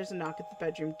sudden, there's a knock at the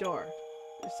bedroom door.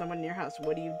 There's someone in your house.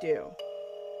 What do you do?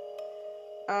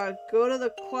 Go to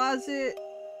the closet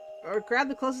or grab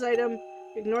the closest item.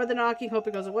 Ignore the knocking. Hope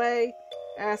it goes away.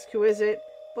 Ask who is it.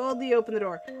 Boldly open the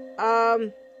door.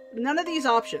 None of these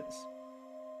options.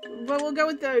 But we'll go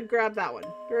with the grab that one.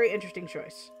 Very interesting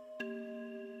choice.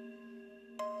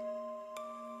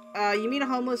 You meet a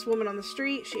homeless woman on the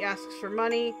street. She asks for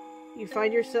money. You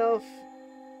find yourself...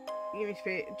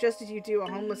 Just as you do, a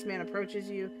homeless man approaches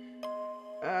you.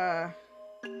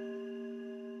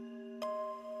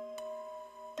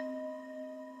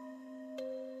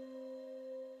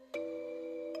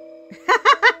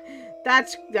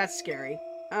 That's scary.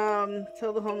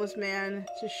 Tell the homeless man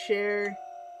to share.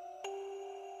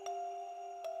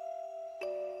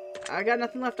 I got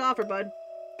nothing left to offer, bud.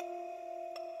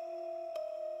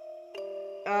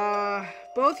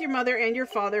 Both your mother and your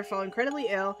father fall incredibly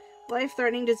ill.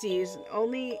 Life-threatening disease.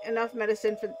 Only enough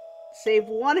medicine to save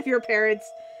one of your parents.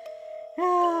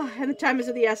 And the time is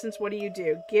of the essence. What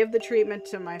do? Give the treatment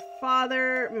to my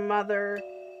father, mother,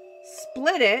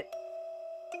 split it,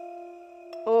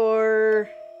 or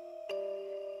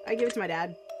I give it to my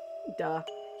dad. Duh.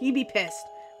 He'd be pissed.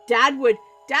 Dad would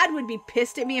be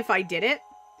pissed at me if I did it.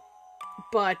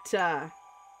 But,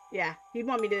 yeah. He'd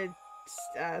want me to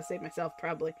save myself,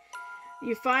 probably.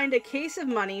 You find a case of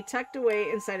money tucked away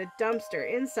inside a dumpster.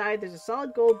 Inside, there's a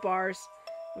solid gold bars,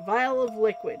 a vial of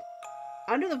liquid.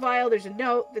 Under the vial, there's a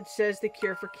note that says the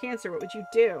cure for cancer. What would you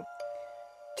do?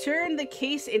 Turn the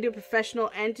case into a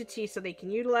professional entity so they can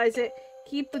utilize it.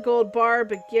 Keep the gold bar,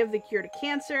 but give the cure to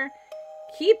cancer.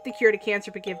 Keep the cure to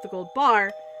cancer, but give the gold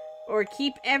bar. Or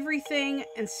keep everything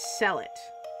and sell it.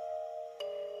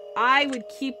 I would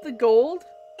keep the gold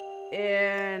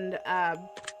and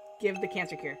give the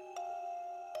cancer cure.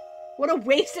 What a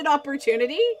wasted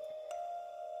opportunity!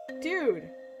 Dude.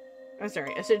 I'm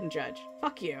sorry, I shouldn't judge.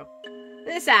 Fuck you.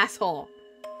 This asshole.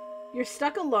 You're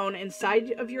stuck alone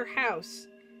inside of your house,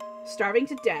 starving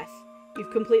to death.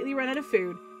 You've completely run out of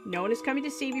food. No one is coming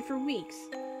to save you for weeks.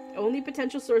 The only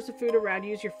potential source of food around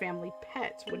you is your family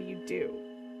pets. What do?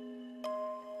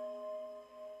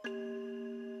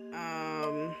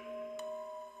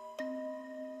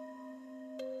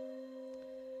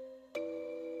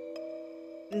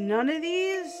 None of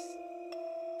these?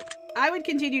 I would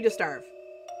continue to starve.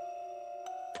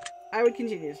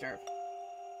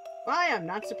 Why? I'm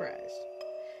not surprised.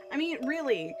 I mean,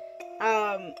 really,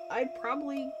 I'd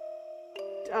probably,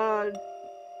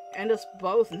 end us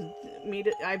both and meet,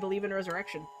 I believe in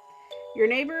resurrection. Your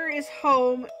neighbor's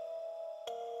home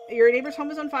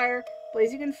is on fire.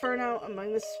 Blazing inferno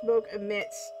among the smoke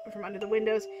emits from under the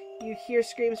windows. You hear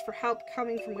screams for help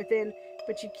coming from within,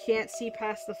 but you can't see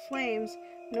past the flames.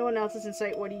 No one else is in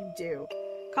sight. What do?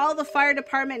 Call the fire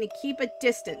department and keep a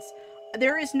distance.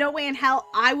 There is no way in hell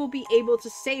I will be able to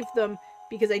save them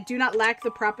because I do not lack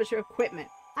the proper equipment.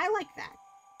 I like that.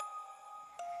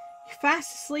 You're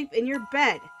fast asleep in your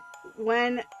bed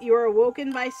when you're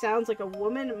awoken by sounds like a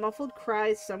woman muffled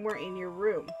cries somewhere in your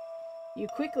room. You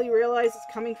quickly realize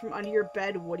it's coming from under your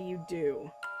bed. What do you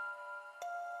do?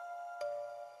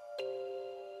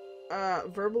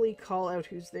 Verbally call out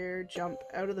who's there, jump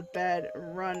out of the bed,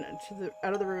 run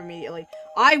out of the room immediately.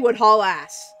 I would haul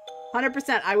ass.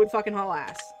 100% I would fucking haul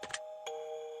ass.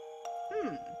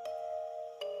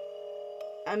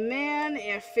 A man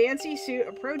in a fancy suit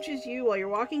approaches you while you're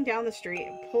walking down the street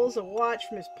and pulls a watch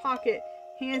from his pocket,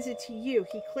 hands it to you.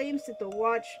 He claims that the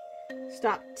watch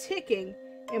stopped ticking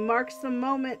and marks the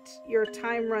moment your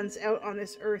time runs out on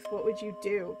this earth. What would you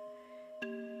do?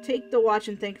 Take the watch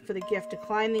and thank him for the gift.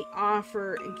 Decline the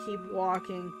offer and keep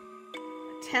walking.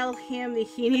 Tell him that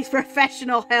he needs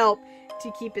professional help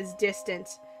to keep his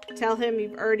distance. Tell him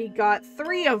you've already got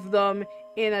 3 of them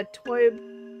in a toy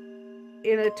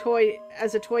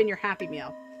as a toy in your Happy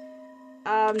Meal.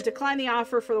 Decline the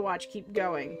offer for the watch. Keep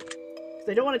going. Because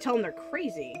I don't want to tell them they're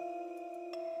crazy.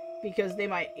 Because they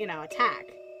might, attack.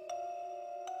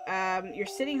 You're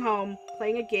sitting home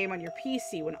playing a game on your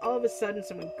PC when all of a sudden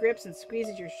someone grips and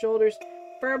squeezes your shoulders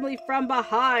firmly from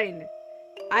behind.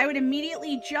 I would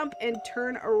immediately jump and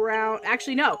turn around.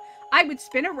 Actually, no. I would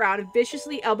spin around and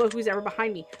viciously elbow who's ever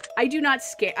behind me. I do not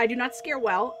scare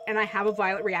well, and I have a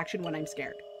violent reaction when I'm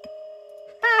scared.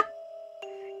 Ha!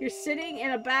 You're sitting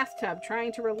in a bathtub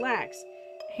trying to relax.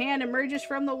 Hand emerges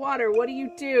from the water. What do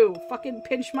you do? Fucking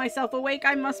pinch myself awake?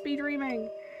 I must be dreaming.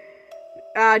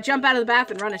 Jump out of the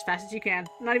bath and run as fast as you can.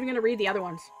 I'm not even going to read the other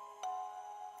ones.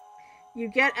 You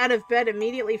get out of bed,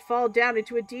 immediately fall down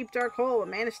into a deep, dark hole. A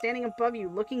man is standing above you,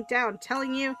 looking down,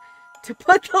 telling you to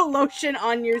put the lotion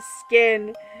on your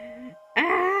skin.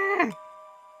 Ah!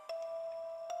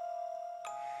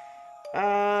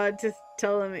 To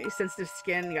tell him he's sensitive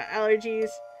skin, you got allergies.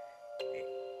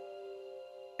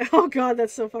 Oh god,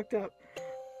 that's so fucked up.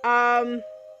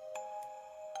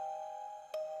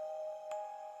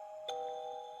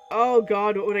 Oh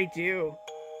god, what would I do?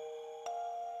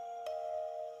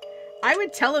 I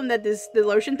would tell him that the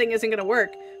lotion thing isn't gonna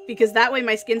work, because that way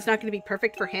my skin's not gonna be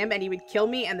perfect for him and he would kill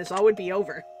me and this all would be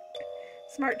over.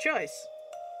 Smart choice.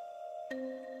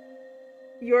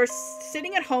 You're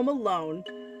sitting at home alone,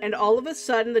 and all of a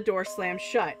sudden the door slams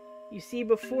shut. You see it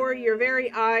before your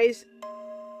very eyes,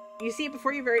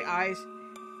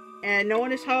 and no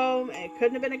one is home, and it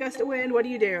couldn't have been a gust of wind. What do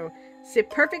you do? Sit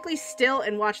perfectly still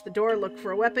and watch the door, look for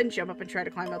a weapon, jump up and try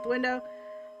to climb out the window.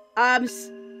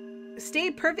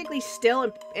 Stay perfectly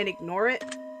still and ignore it.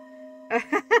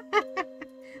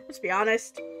 Let's be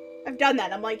honest. I've done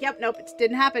that. I'm like, yep, nope, it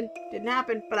didn't happen. Didn't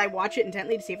happen. But I watch it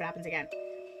intently to see if it happens again.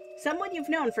 Someone you've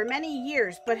known for many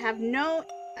years but have no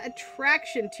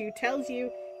attraction to tells you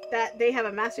that they have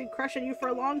a massive crush on you for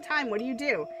a long time. What do you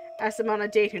do? Ask them on a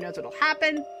date. Who knows what'll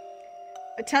happen?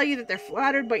 I tell you that they're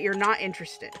flattered, but you're not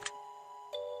interested.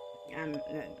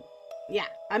 Yeah,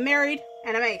 I'm married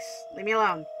and I'm ace. Leave me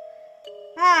alone.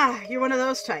 Ah, you're one of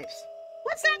those types.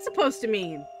 What's that supposed to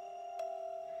mean?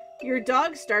 Your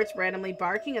dog starts randomly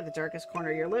barking at the darkest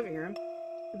corner of your living room.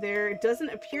 There doesn't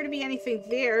appear to be anything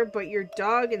there, but your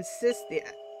dog insists the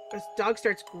dog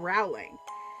starts growling.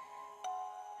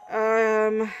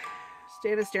 Stand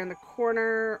and stare in the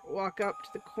corner, walk up to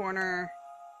the corner,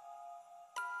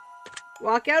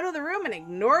 walk out of the room and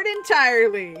ignore it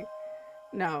entirely.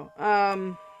 No,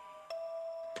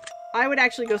 I would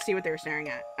actually go see what they were staring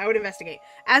at. I would investigate.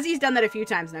 As he's done that a few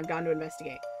times and I've gone to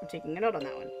investigate. I'm taking a note on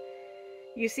that one.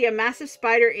 You see a massive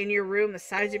spider in your room the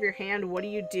size of your hand. What do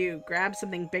you do? Grab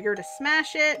something bigger to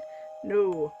smash it?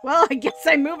 No. Well, I guess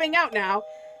I'm moving out now.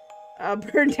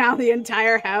 Burn down the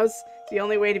entire house. It's the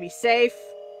only way to be safe.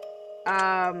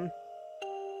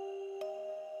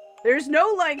 There's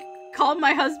no, like, call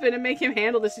my husband and make him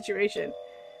handle the situation.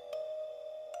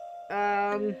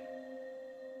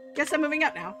 Guess I'm moving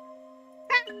out now.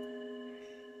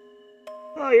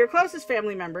 Oh, your closest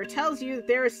family member tells you that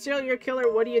they're a serial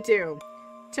killer. What do you do?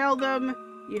 Tell them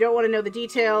you don't want to know the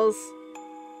details.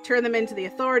 Turn them into the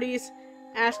authorities.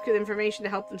 Ask for the information to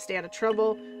help them stay out of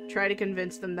trouble. Try to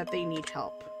convince them that they need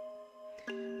help.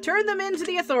 Turn them into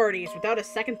the authorities without a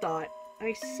second thought.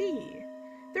 I see.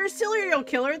 They're a serial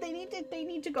killer. They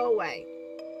need to go away.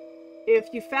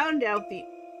 If you found out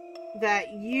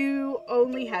that you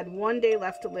only had 1 day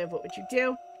left to live, what would you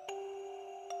do?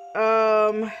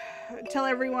 Tell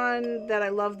everyone that I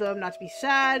love them, not to be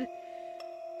sad.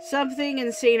 Something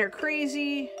insane or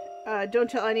crazy. Don't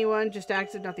tell anyone, just act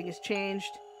as if nothing has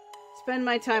changed. Spend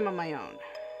my time on my own.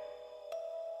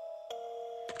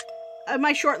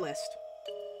 My short list.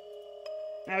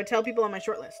 I would tell people on my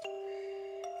short list.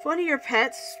 If one of your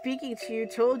pets speaking to you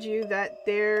told you that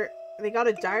they got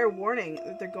a dire warning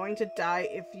that they're going to die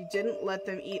if you didn't let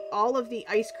them eat all of the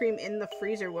ice cream in the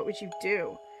freezer, what would you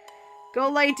do? Go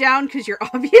lay down because you're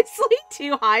obviously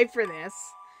too high for this.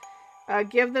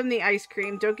 Give them the ice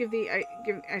cream. Don't give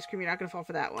ice cream. You're not going to fall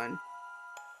for that one.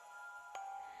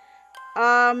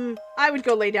 I would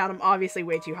go lay down. I'm obviously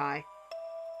way too high.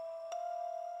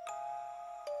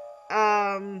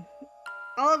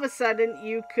 All of a sudden,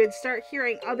 you could start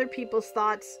hearing other people's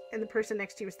thoughts, and the person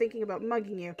next to you was thinking about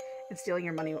mugging you and stealing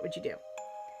your money. What would you do?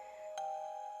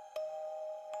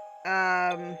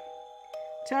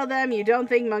 Tell them you don't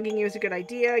think mugging you is a good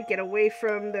idea. Get away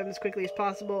from them as quickly as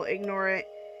possible. Ignore it.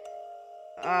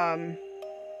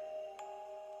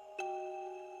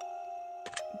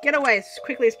 Get away as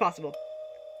quickly as possible.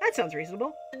 That sounds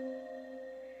reasonable.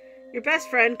 Your best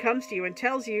friend comes to you and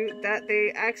tells you that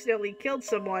they accidentally killed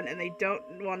someone and they don't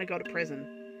want to go to prison.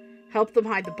 Help them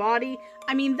hide the body.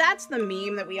 I mean, that's the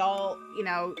meme that we all,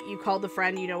 you call the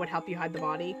friend would help you hide the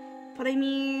body. But I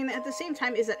mean, at the same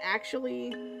time, is it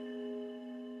actually...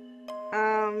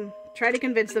 try to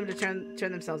convince them to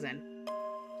turn themselves in.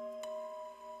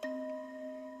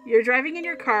 You're driving in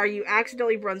your car, you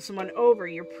accidentally run someone over.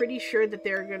 You're pretty sure that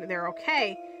they're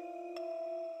okay.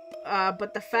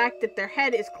 But the fact that their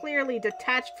head is clearly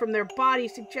detached from their body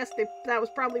suggests that was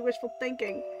probably wishful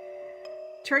thinking.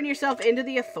 Turn yourself into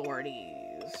the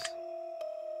authorities.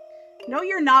 No,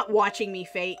 you're not watching me,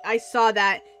 Fate. I saw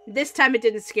that. This time it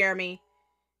didn't scare me.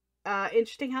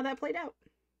 Interesting how that played out.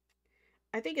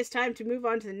 I think it's time to move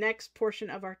on to the next portion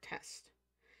of our test.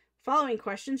 Following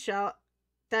questions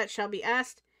that shall be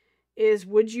asked is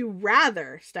would you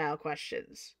rather style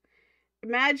questions.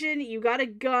 Imagine you got a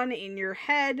gun in your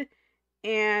head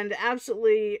and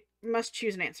absolutely must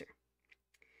choose an answer,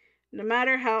 no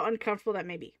matter how uncomfortable that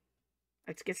may be.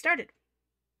 Let's get started.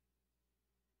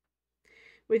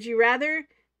 Would you rather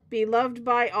be loved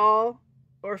by all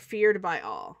or feared by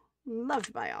all?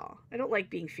 Loved by all. I don't like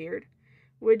being feared.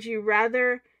 Would you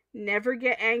rather never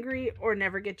get angry or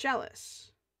never get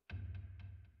jealous?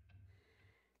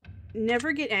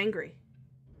 Never get angry.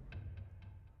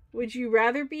 Would you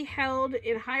rather be held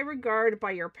in high regard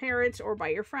by your parents or by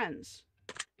your friends?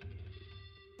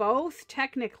 Both,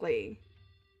 technically.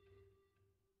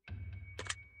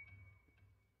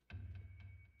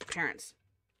 Parents.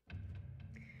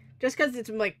 Just because it's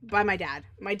like by my dad.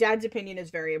 My dad's opinion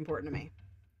is very important to me.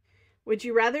 Would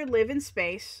you rather live in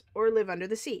space or live under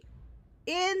the sea?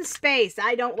 In space!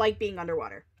 I don't like being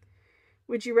underwater.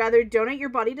 Would you rather donate your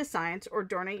body to science or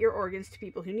donate your organs to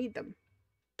people who need them?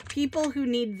 People who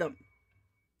need them.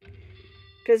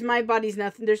 Because my body's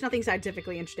nothing. There's nothing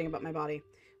scientifically interesting about my body.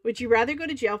 Would you rather go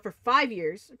to jail for 5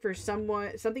 years for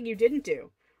something you didn't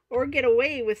do, or get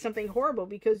away with something horrible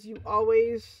because you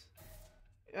always,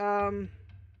 oh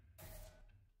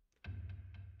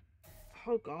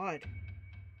God.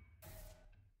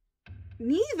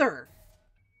 Neither.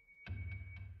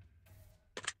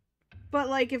 But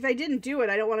like, if I didn't do it,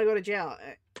 I don't want to go to jail.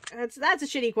 That's a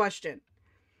shitty question.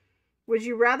 Would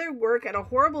you rather work at a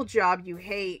horrible job you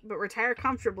hate, but retire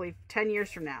comfortably 10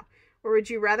 years from now? Or would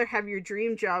you rather have your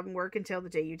dream job and work until the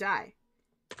day you die?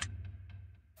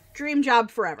 Dream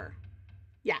job forever.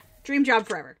 Yeah, dream job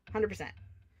forever. 100%.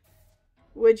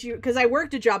 Would you... Because I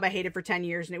worked a job I hated for 10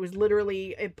 years, and it was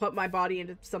literally... It put my body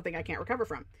into something I can't recover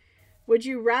from. Would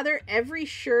you rather every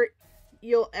shirt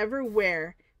you'll ever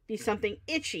wear be something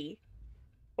itchy,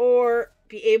 or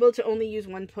be able to only use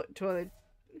one toilet...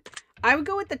 I would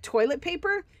go with the toilet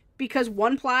paper, because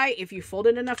one ply, if you fold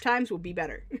it enough times, will be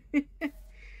better.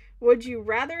 Would you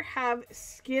rather have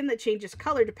skin that changes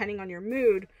color depending on your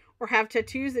mood, or have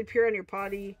tattoos that appear on your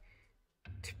body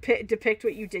to depict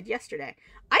what you did yesterday?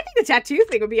 I think the tattoo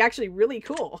thing would be actually really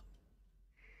cool.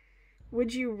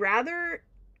 Would you rather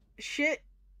shit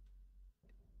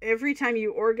every time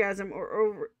you orgasm,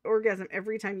 or orgasm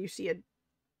every time you see a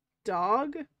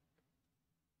dog?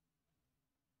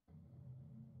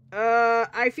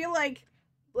 I feel like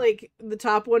the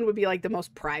top one would be like the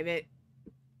most private,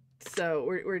 so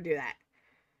we're gonna do that.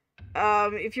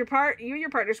 If you and your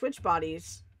partner switch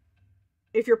bodies,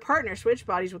 if your partner switched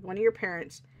bodies with one of your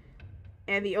parents,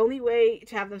 and the only way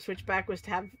to have them switch back was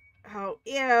to have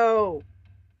ew.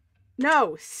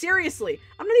 No, seriously,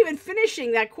 I'm not even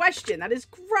finishing that question. That is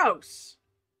gross.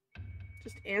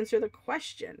 Just answer the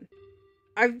question.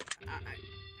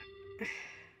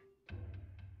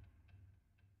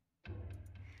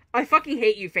 I fucking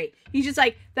hate you, Fate. He's just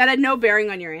like, that had no bearing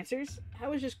on your answers. That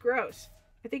was just gross.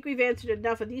 I think we've answered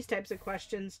enough of these types of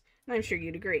questions, and I'm sure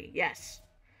you'd agree. Yes.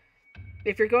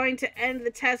 If you're going to end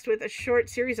the test with a short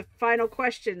series of final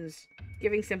questions,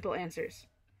 giving simple answers.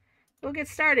 We'll get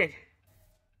started.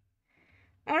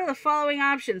 Out of the following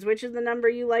options, which is the number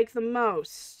you like the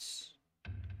most?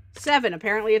 7.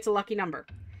 Apparently it's a lucky number.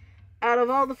 Out of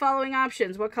all the following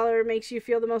options, what color makes you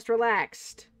feel the most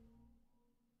relaxed?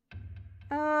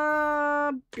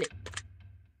 Blip.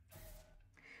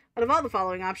 Out of all the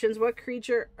following options, what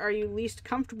creature are you least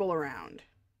comfortable around?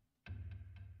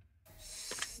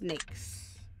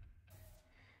 Snakes.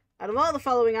 Out of all the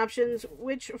following options,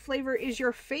 which flavor is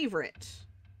your favorite?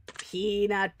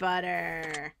 Peanut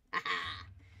butter.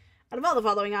 Out of all the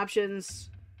following options,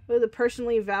 what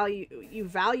do you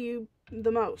value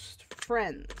the most?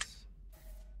 Friends.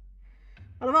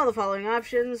 Out of all the following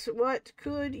options, what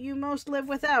could you most live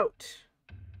without?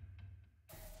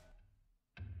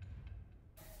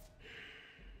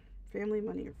 Family,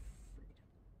 money, or freedom?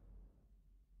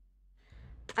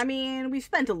 I mean, we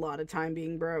spent a lot of time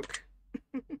being broke.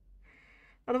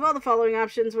 Out of all the following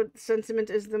options, what sentiment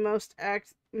is the most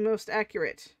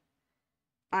accurate?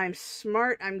 I'm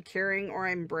smart, I'm caring, or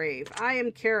I'm brave. I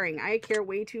am caring. I care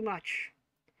way too much.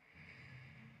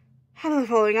 Out of the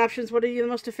following options, what are you the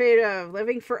most afraid of?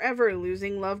 Living forever,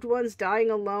 losing loved ones, dying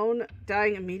alone,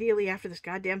 dying immediately after this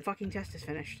goddamn fucking test is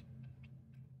finished.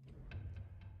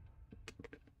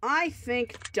 I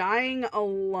think dying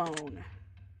alone.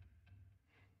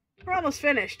 We're almost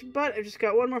finished, but I've just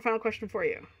got one more final question for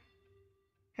you.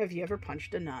 Have you ever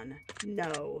punched a nun?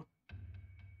 No.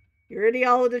 You're really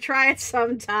all to try it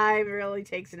sometime. It really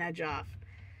takes an edge off.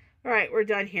 Alright, we're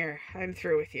done here. I'm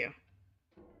through with you.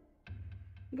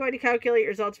 I'm going to calculate your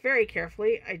results very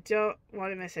carefully. I don't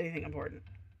want to miss anything important.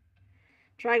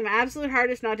 Trying my absolute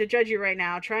hardest not to judge you right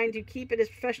now. Trying to keep it as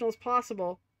professional as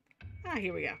possible.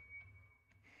 Here we go.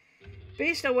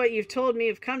 Based on what you've told me,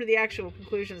 you've come to the actual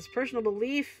conclusion. This personal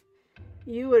belief,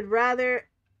 you would rather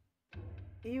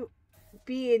you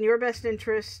be in your best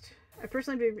interest. I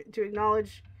personally be to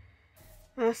acknowledge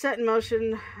set in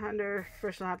motion under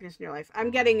personal happiness in your life. I'm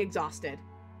getting exhausted.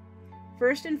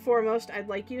 First and foremost, I'd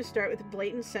like you to start with a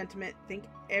blatant sentiment I think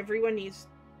everyone needs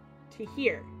to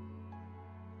hear.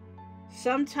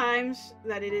 Sometimes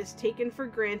that it is taken for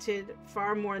granted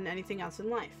far more than anything else in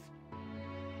life.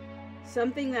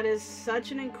 Something that is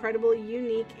such an incredible,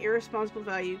 unique, irresponsible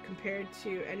value compared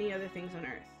to any other things on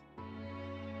Earth.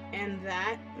 And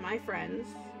that, my friends,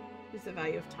 is the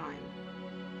value of time.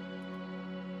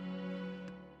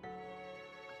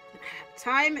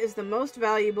 Time is the most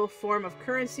valuable form of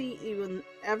currency you will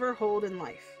ever hold in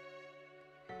life.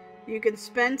 You can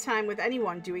spend time with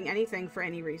anyone doing anything for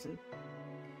any reason.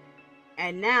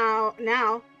 And now,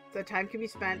 the time can be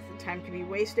spent, the time can be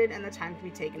wasted, and the time can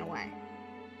be taken away.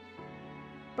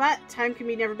 But time can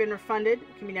be never been refunded,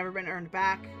 can be never been earned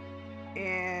back,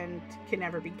 and can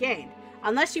never be gained.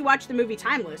 Unless you watch the movie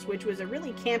Timeless, which was a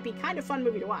really campy, kind of fun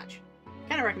movie to watch.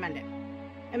 Kind of recommend it.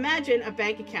 Imagine a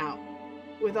bank account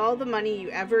with all the money you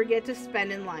ever get to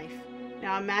spend in life.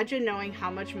 Now imagine knowing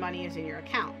how much money is in your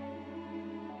account.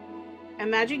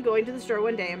 Imagine going to the store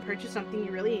one day and purchase something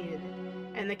you really needed,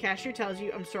 and the cashier tells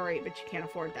you, I'm sorry, but you can't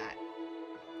afford that.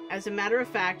 As a matter of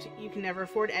fact, you can never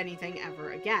afford anything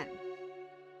ever again.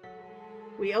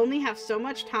 We only have so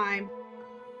much time,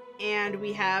 and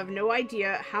we have no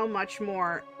idea how much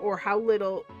more or how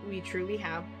little we truly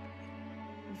have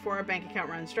before our bank account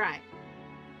runs dry.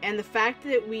 And the fact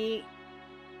that we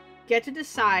get to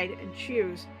decide and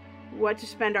choose what to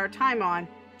spend our time on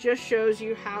just shows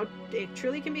you how it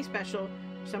truly can be special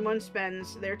if someone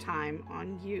spends their time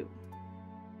on you.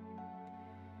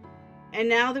 And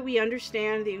now that we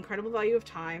understand the incredible value of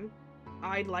time,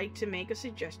 I'd like to make a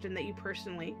suggestion that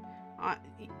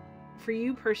for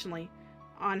you personally,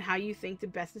 on how you think the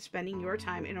best is spending your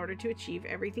time in order to achieve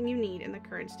everything you need in the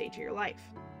current stage of your life.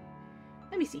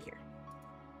 Let me see here.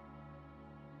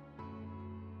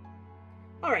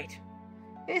 Alright,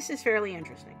 this is fairly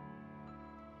interesting.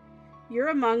 You're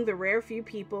among the rare few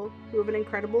people who have an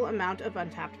incredible amount of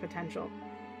untapped potential,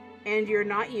 and you're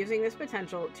not using this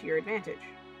potential to your advantage.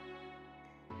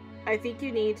 I think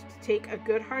you need to take a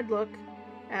good hard look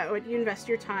at what you invest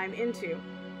your time into,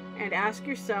 and ask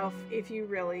yourself if you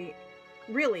really,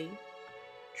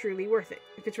 truly worth it.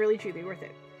 If it's really, truly worth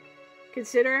it.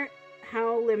 Consider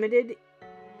how limited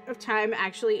of time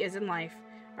actually is in life.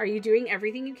 Are you doing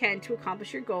everything you can to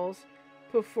accomplish your goals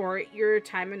before your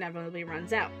time inevitably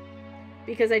runs out?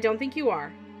 Because I don't think you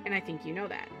are, and I think you know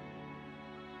that.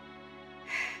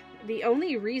 The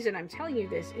only reason I'm telling you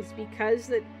this is because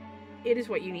that it is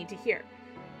what you need to hear.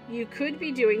 You could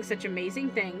be doing such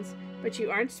amazing things, but you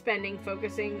aren't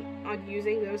focusing on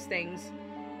using those things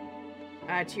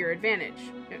to your advantage,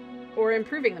 or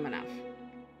improving them enough.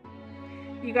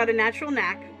 You got a natural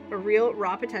knack, a real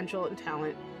raw potential and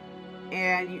talent,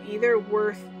 and you either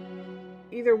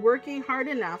working hard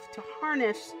enough to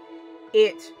harness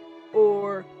it,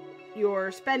 or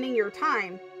you're spending your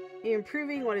time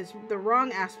improving what is the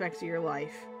wrong aspects of your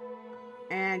life,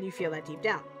 and you feel that deep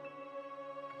down.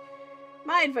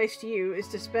 My advice to you is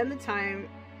to spend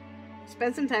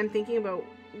some time thinking about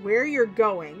where you're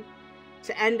going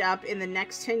to end up in the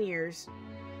next 10 years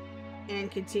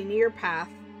and continue your path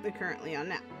you're currently on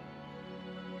now.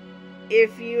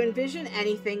 If you envision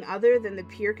anything other than the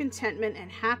pure contentment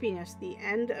and happiness at the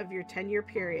end of your 10-year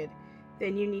period,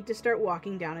 then you need to start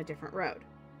walking down a different road.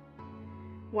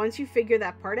 Once you figure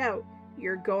that part out,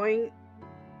 you're going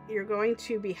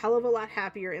to be a hell of a lot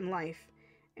happier in life,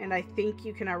 and I think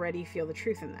you can already feel the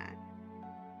truth in that.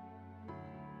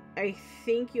 I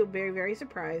think you'll be very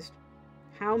surprised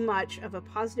how much of a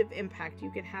positive impact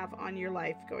you can have on your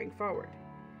life going forward.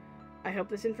 I hope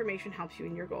this information helps you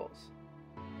in your goals.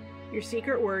 Your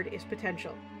secret word is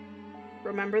potential.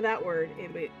 Remember that word,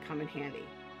 it would come in handy.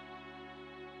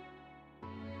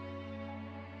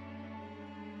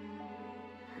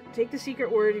 Take the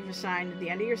secret word you've assigned at the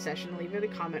end of your session and leave it a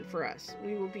comment for us.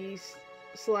 We will be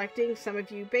selecting some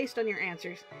of you based on your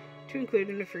answers to include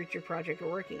in a future project we're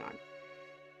working on.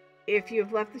 If you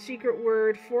have left the secret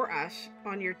word for us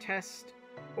on your test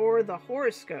or the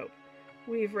horoscope,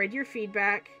 we've read your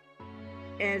feedback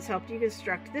and has helped you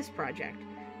construct this project,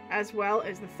 as well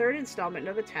as the third installment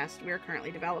of the test we are currently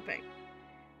developing.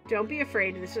 Don't be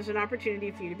afraid, this is an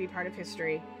opportunity for you to be part of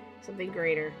history, something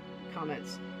greater.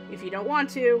 Comments. If you don't want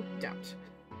to, don't.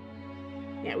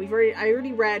 Yeah, I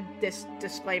already read this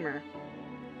disclaimer.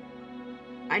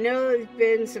 I know there's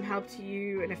been some help to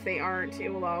you, and if they aren't, it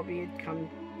will all come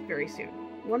very soon.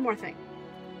 One more thing.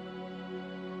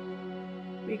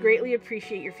 We greatly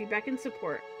appreciate your feedback and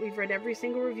support. We've read every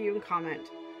single review and comment.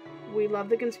 We love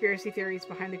the conspiracy theories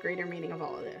behind the greater meaning of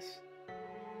all of this.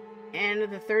 And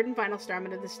the third and final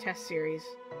installment of this test series,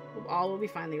 all will be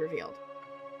finally revealed.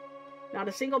 Not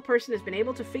a single person has been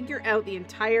able to figure out the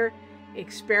entire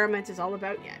experiment is all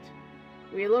about yet.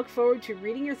 We look forward to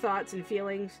reading your thoughts and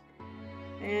feelings,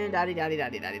 and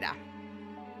da-di-da-di-da-di-da-di-da.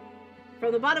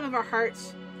 From the bottom of our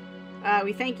hearts,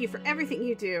 we thank you for everything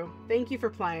you do. Thank you for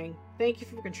playing. Thank you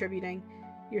for contributing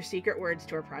your secret words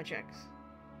to our projects.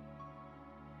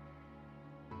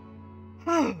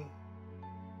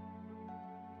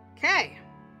 Okay.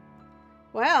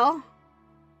 Well,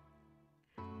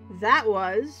 that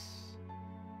was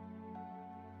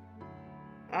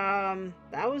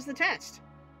the test.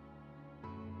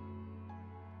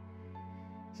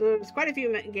 So there's quite a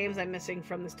few games I'm missing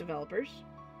from this developers.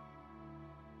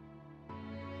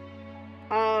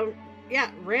 Yeah,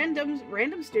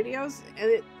 random studios,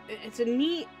 and it's a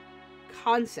neat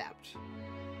concept.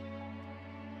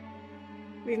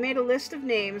 We've made a list of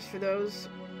names for those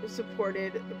who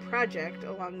supported the project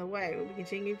along the way. We'll be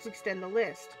continuing to extend the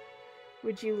list.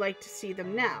 Would you like to see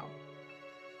them now?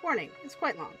 Warning, it's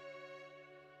quite long.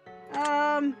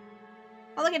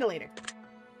 I'll look at it later.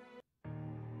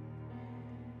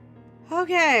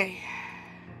 Okay.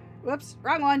 Whoops,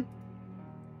 wrong one.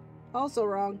 Also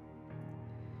wrong.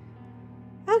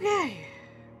 Okay.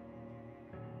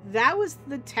 That was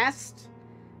the test,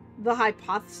 The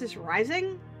Hypothesis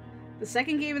Rising, the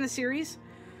second game in the series.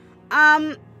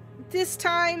 This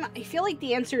time, I feel like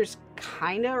the answer is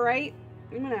kinda right.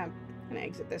 I'm gonna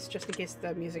exit this just in case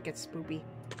the music gets spoopy.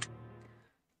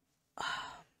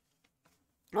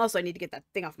 Also, I need to get that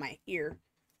thing off my ear.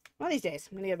 One of these days,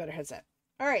 I'm gonna get a better headset.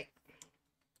 Alright.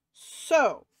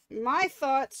 So, my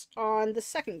thoughts on the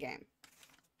second game.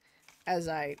 As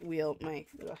I wheel my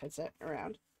little headset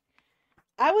around.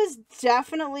 I was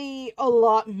definitely a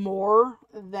lot more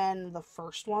than the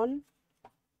first one.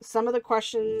 Some of the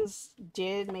questions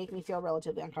did make me feel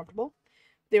relatively uncomfortable.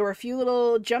 There were a few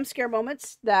little jump scare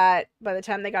moments that by the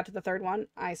time they got to the third one,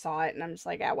 I saw it and I'm just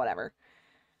like, ah, whatever.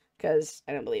 Because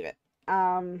I don't believe it.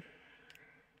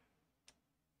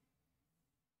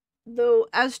 Though,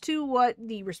 as to what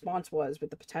the response was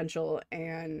with the potential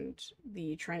and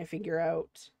the trying to figure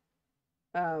out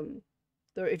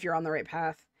if you're on the right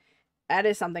path, that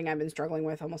is something I've been struggling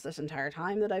with almost this entire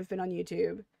time that I've been on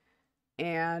YouTube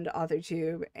and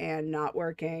AuthorTube and not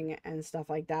working and stuff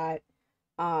like that.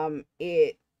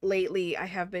 Lately I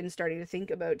have been starting to think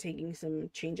about taking some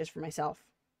changes for myself.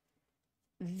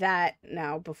 That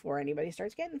now, before anybody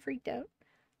starts getting freaked out,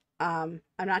 I'm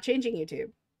not changing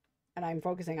YouTube and I'm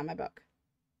focusing on my book.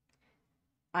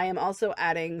 I am also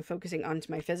focusing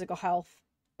onto my physical health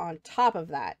on top of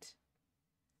that.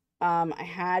 I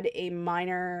had a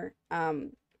minor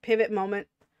pivot moment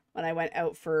when I went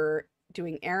out for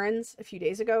doing errands a few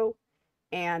days ago,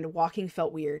 and walking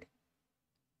felt weird.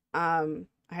 I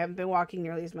haven't been walking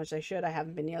nearly as much as I should. I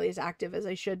haven't been nearly as active as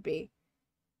I should be.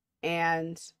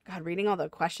 And God, reading all the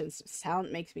questions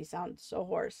makes me sound so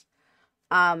hoarse.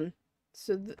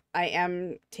 So I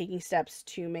am taking steps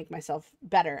to make myself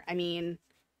better. I mean,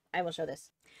 I will show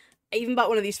this. I even bought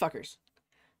one of these fuckers.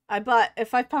 I bought a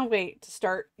 5-pound weight to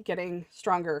start getting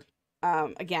stronger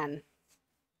again.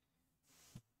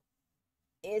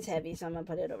 It's heavy, so I'm gonna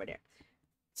put it over there.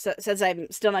 So since I'm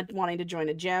still not wanting to join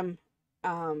a gym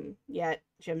yet,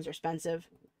 gyms are expensive.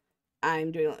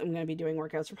 I'm gonna be doing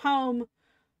workouts from home.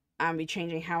 I'm gonna be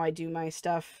changing how I do my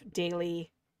stuff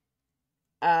daily.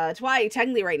 It's why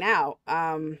technically right now,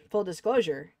 full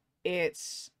disclosure,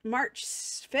 it's March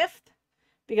 5th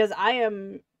because I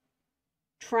am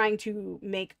trying to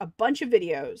make a bunch of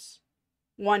videos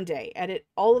one day, edit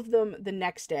all of them the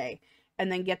next day,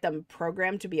 and then get them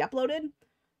programmed to be uploaded.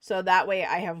 So that way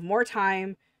I have more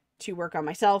time to work on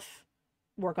myself,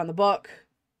 work on the book,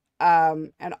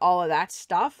 and all of that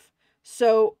stuff.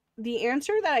 So the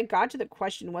answer that I got to the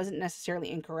question wasn't necessarily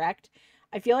incorrect.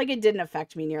 I feel like it didn't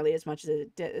affect me nearly as much as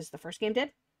it did as the first game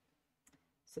did.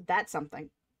 So that's something.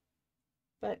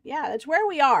 But yeah, that's where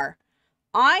we are.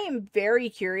 I am very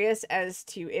curious as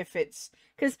to if it's...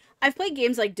 Because I've played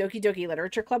games like Doki Doki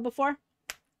Literature Club before,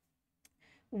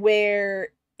 where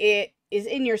it is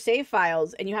in your save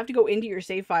files, and you have to go into your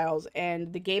save files,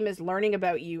 and the game is learning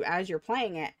about you as you're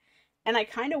playing it. And I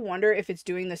kind of wonder if it's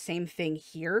doing the same thing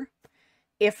here.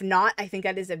 If not, I think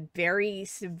that is a very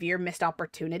severe missed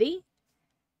opportunity.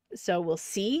 So we'll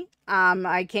see.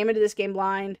 I came into this game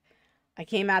blind. I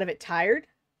came out of it tired.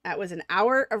 That was an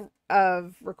hour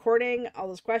of recording all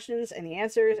those questions and the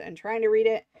answers and trying to read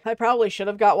it. I probably should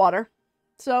have got water.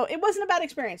 So it wasn't a bad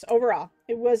experience overall.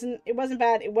 It wasn't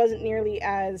bad. It wasn't nearly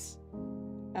as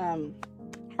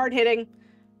hard-hitting.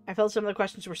 I felt some of the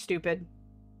questions were stupid.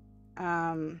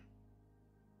 But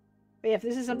yeah, if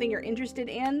this is something you're interested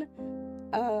in,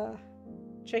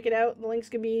 check it out. The links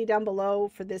can be down below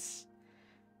for this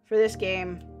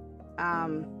game. I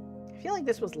feel like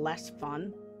this was less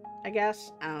fun, I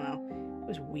guess. I don't know. It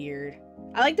was weird.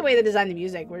 I like the way they designed the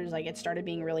music, where it's like it started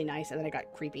being really nice and then it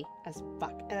got creepy as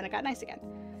fuck. And then it got nice again.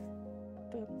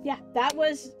 But yeah, that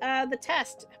was the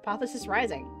test. Hypothesis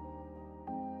Rising.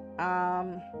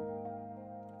 I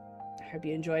hope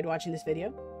you enjoyed watching this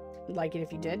video. Like it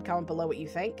if you did. Comment below what you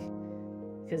think.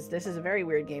 Because this is a very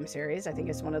weird game series. I think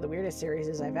it's one of the weirdest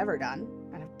series I've ever done.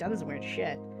 And I've done some weird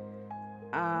shit.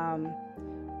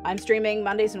 I'm streaming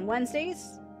Mondays and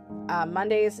Wednesdays.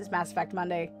 Mondays is Mass Effect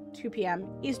Monday, 2 p.m.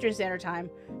 Eastern Standard Time,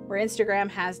 where Instagram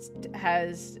has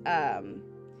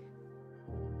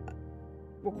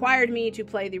required me to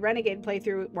play the Renegade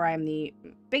playthrough, where I'm the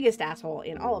biggest asshole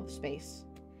in all of space.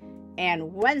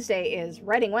 And Wednesday is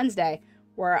Writing Wednesday,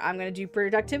 where I'm going to do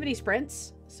productivity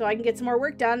sprints so I can get some more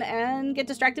work done and get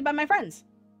distracted by my friends.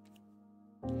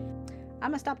 I'm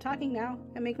gonna stop talking now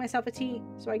and make myself a tea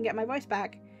so I can get my voice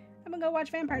back. I'm gonna go watch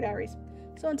Vampire Diaries.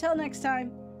 So until next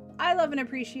time, I love and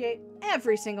appreciate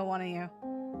every single one of you.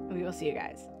 And we will see you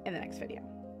guys in the next video.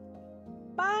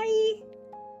 Bye!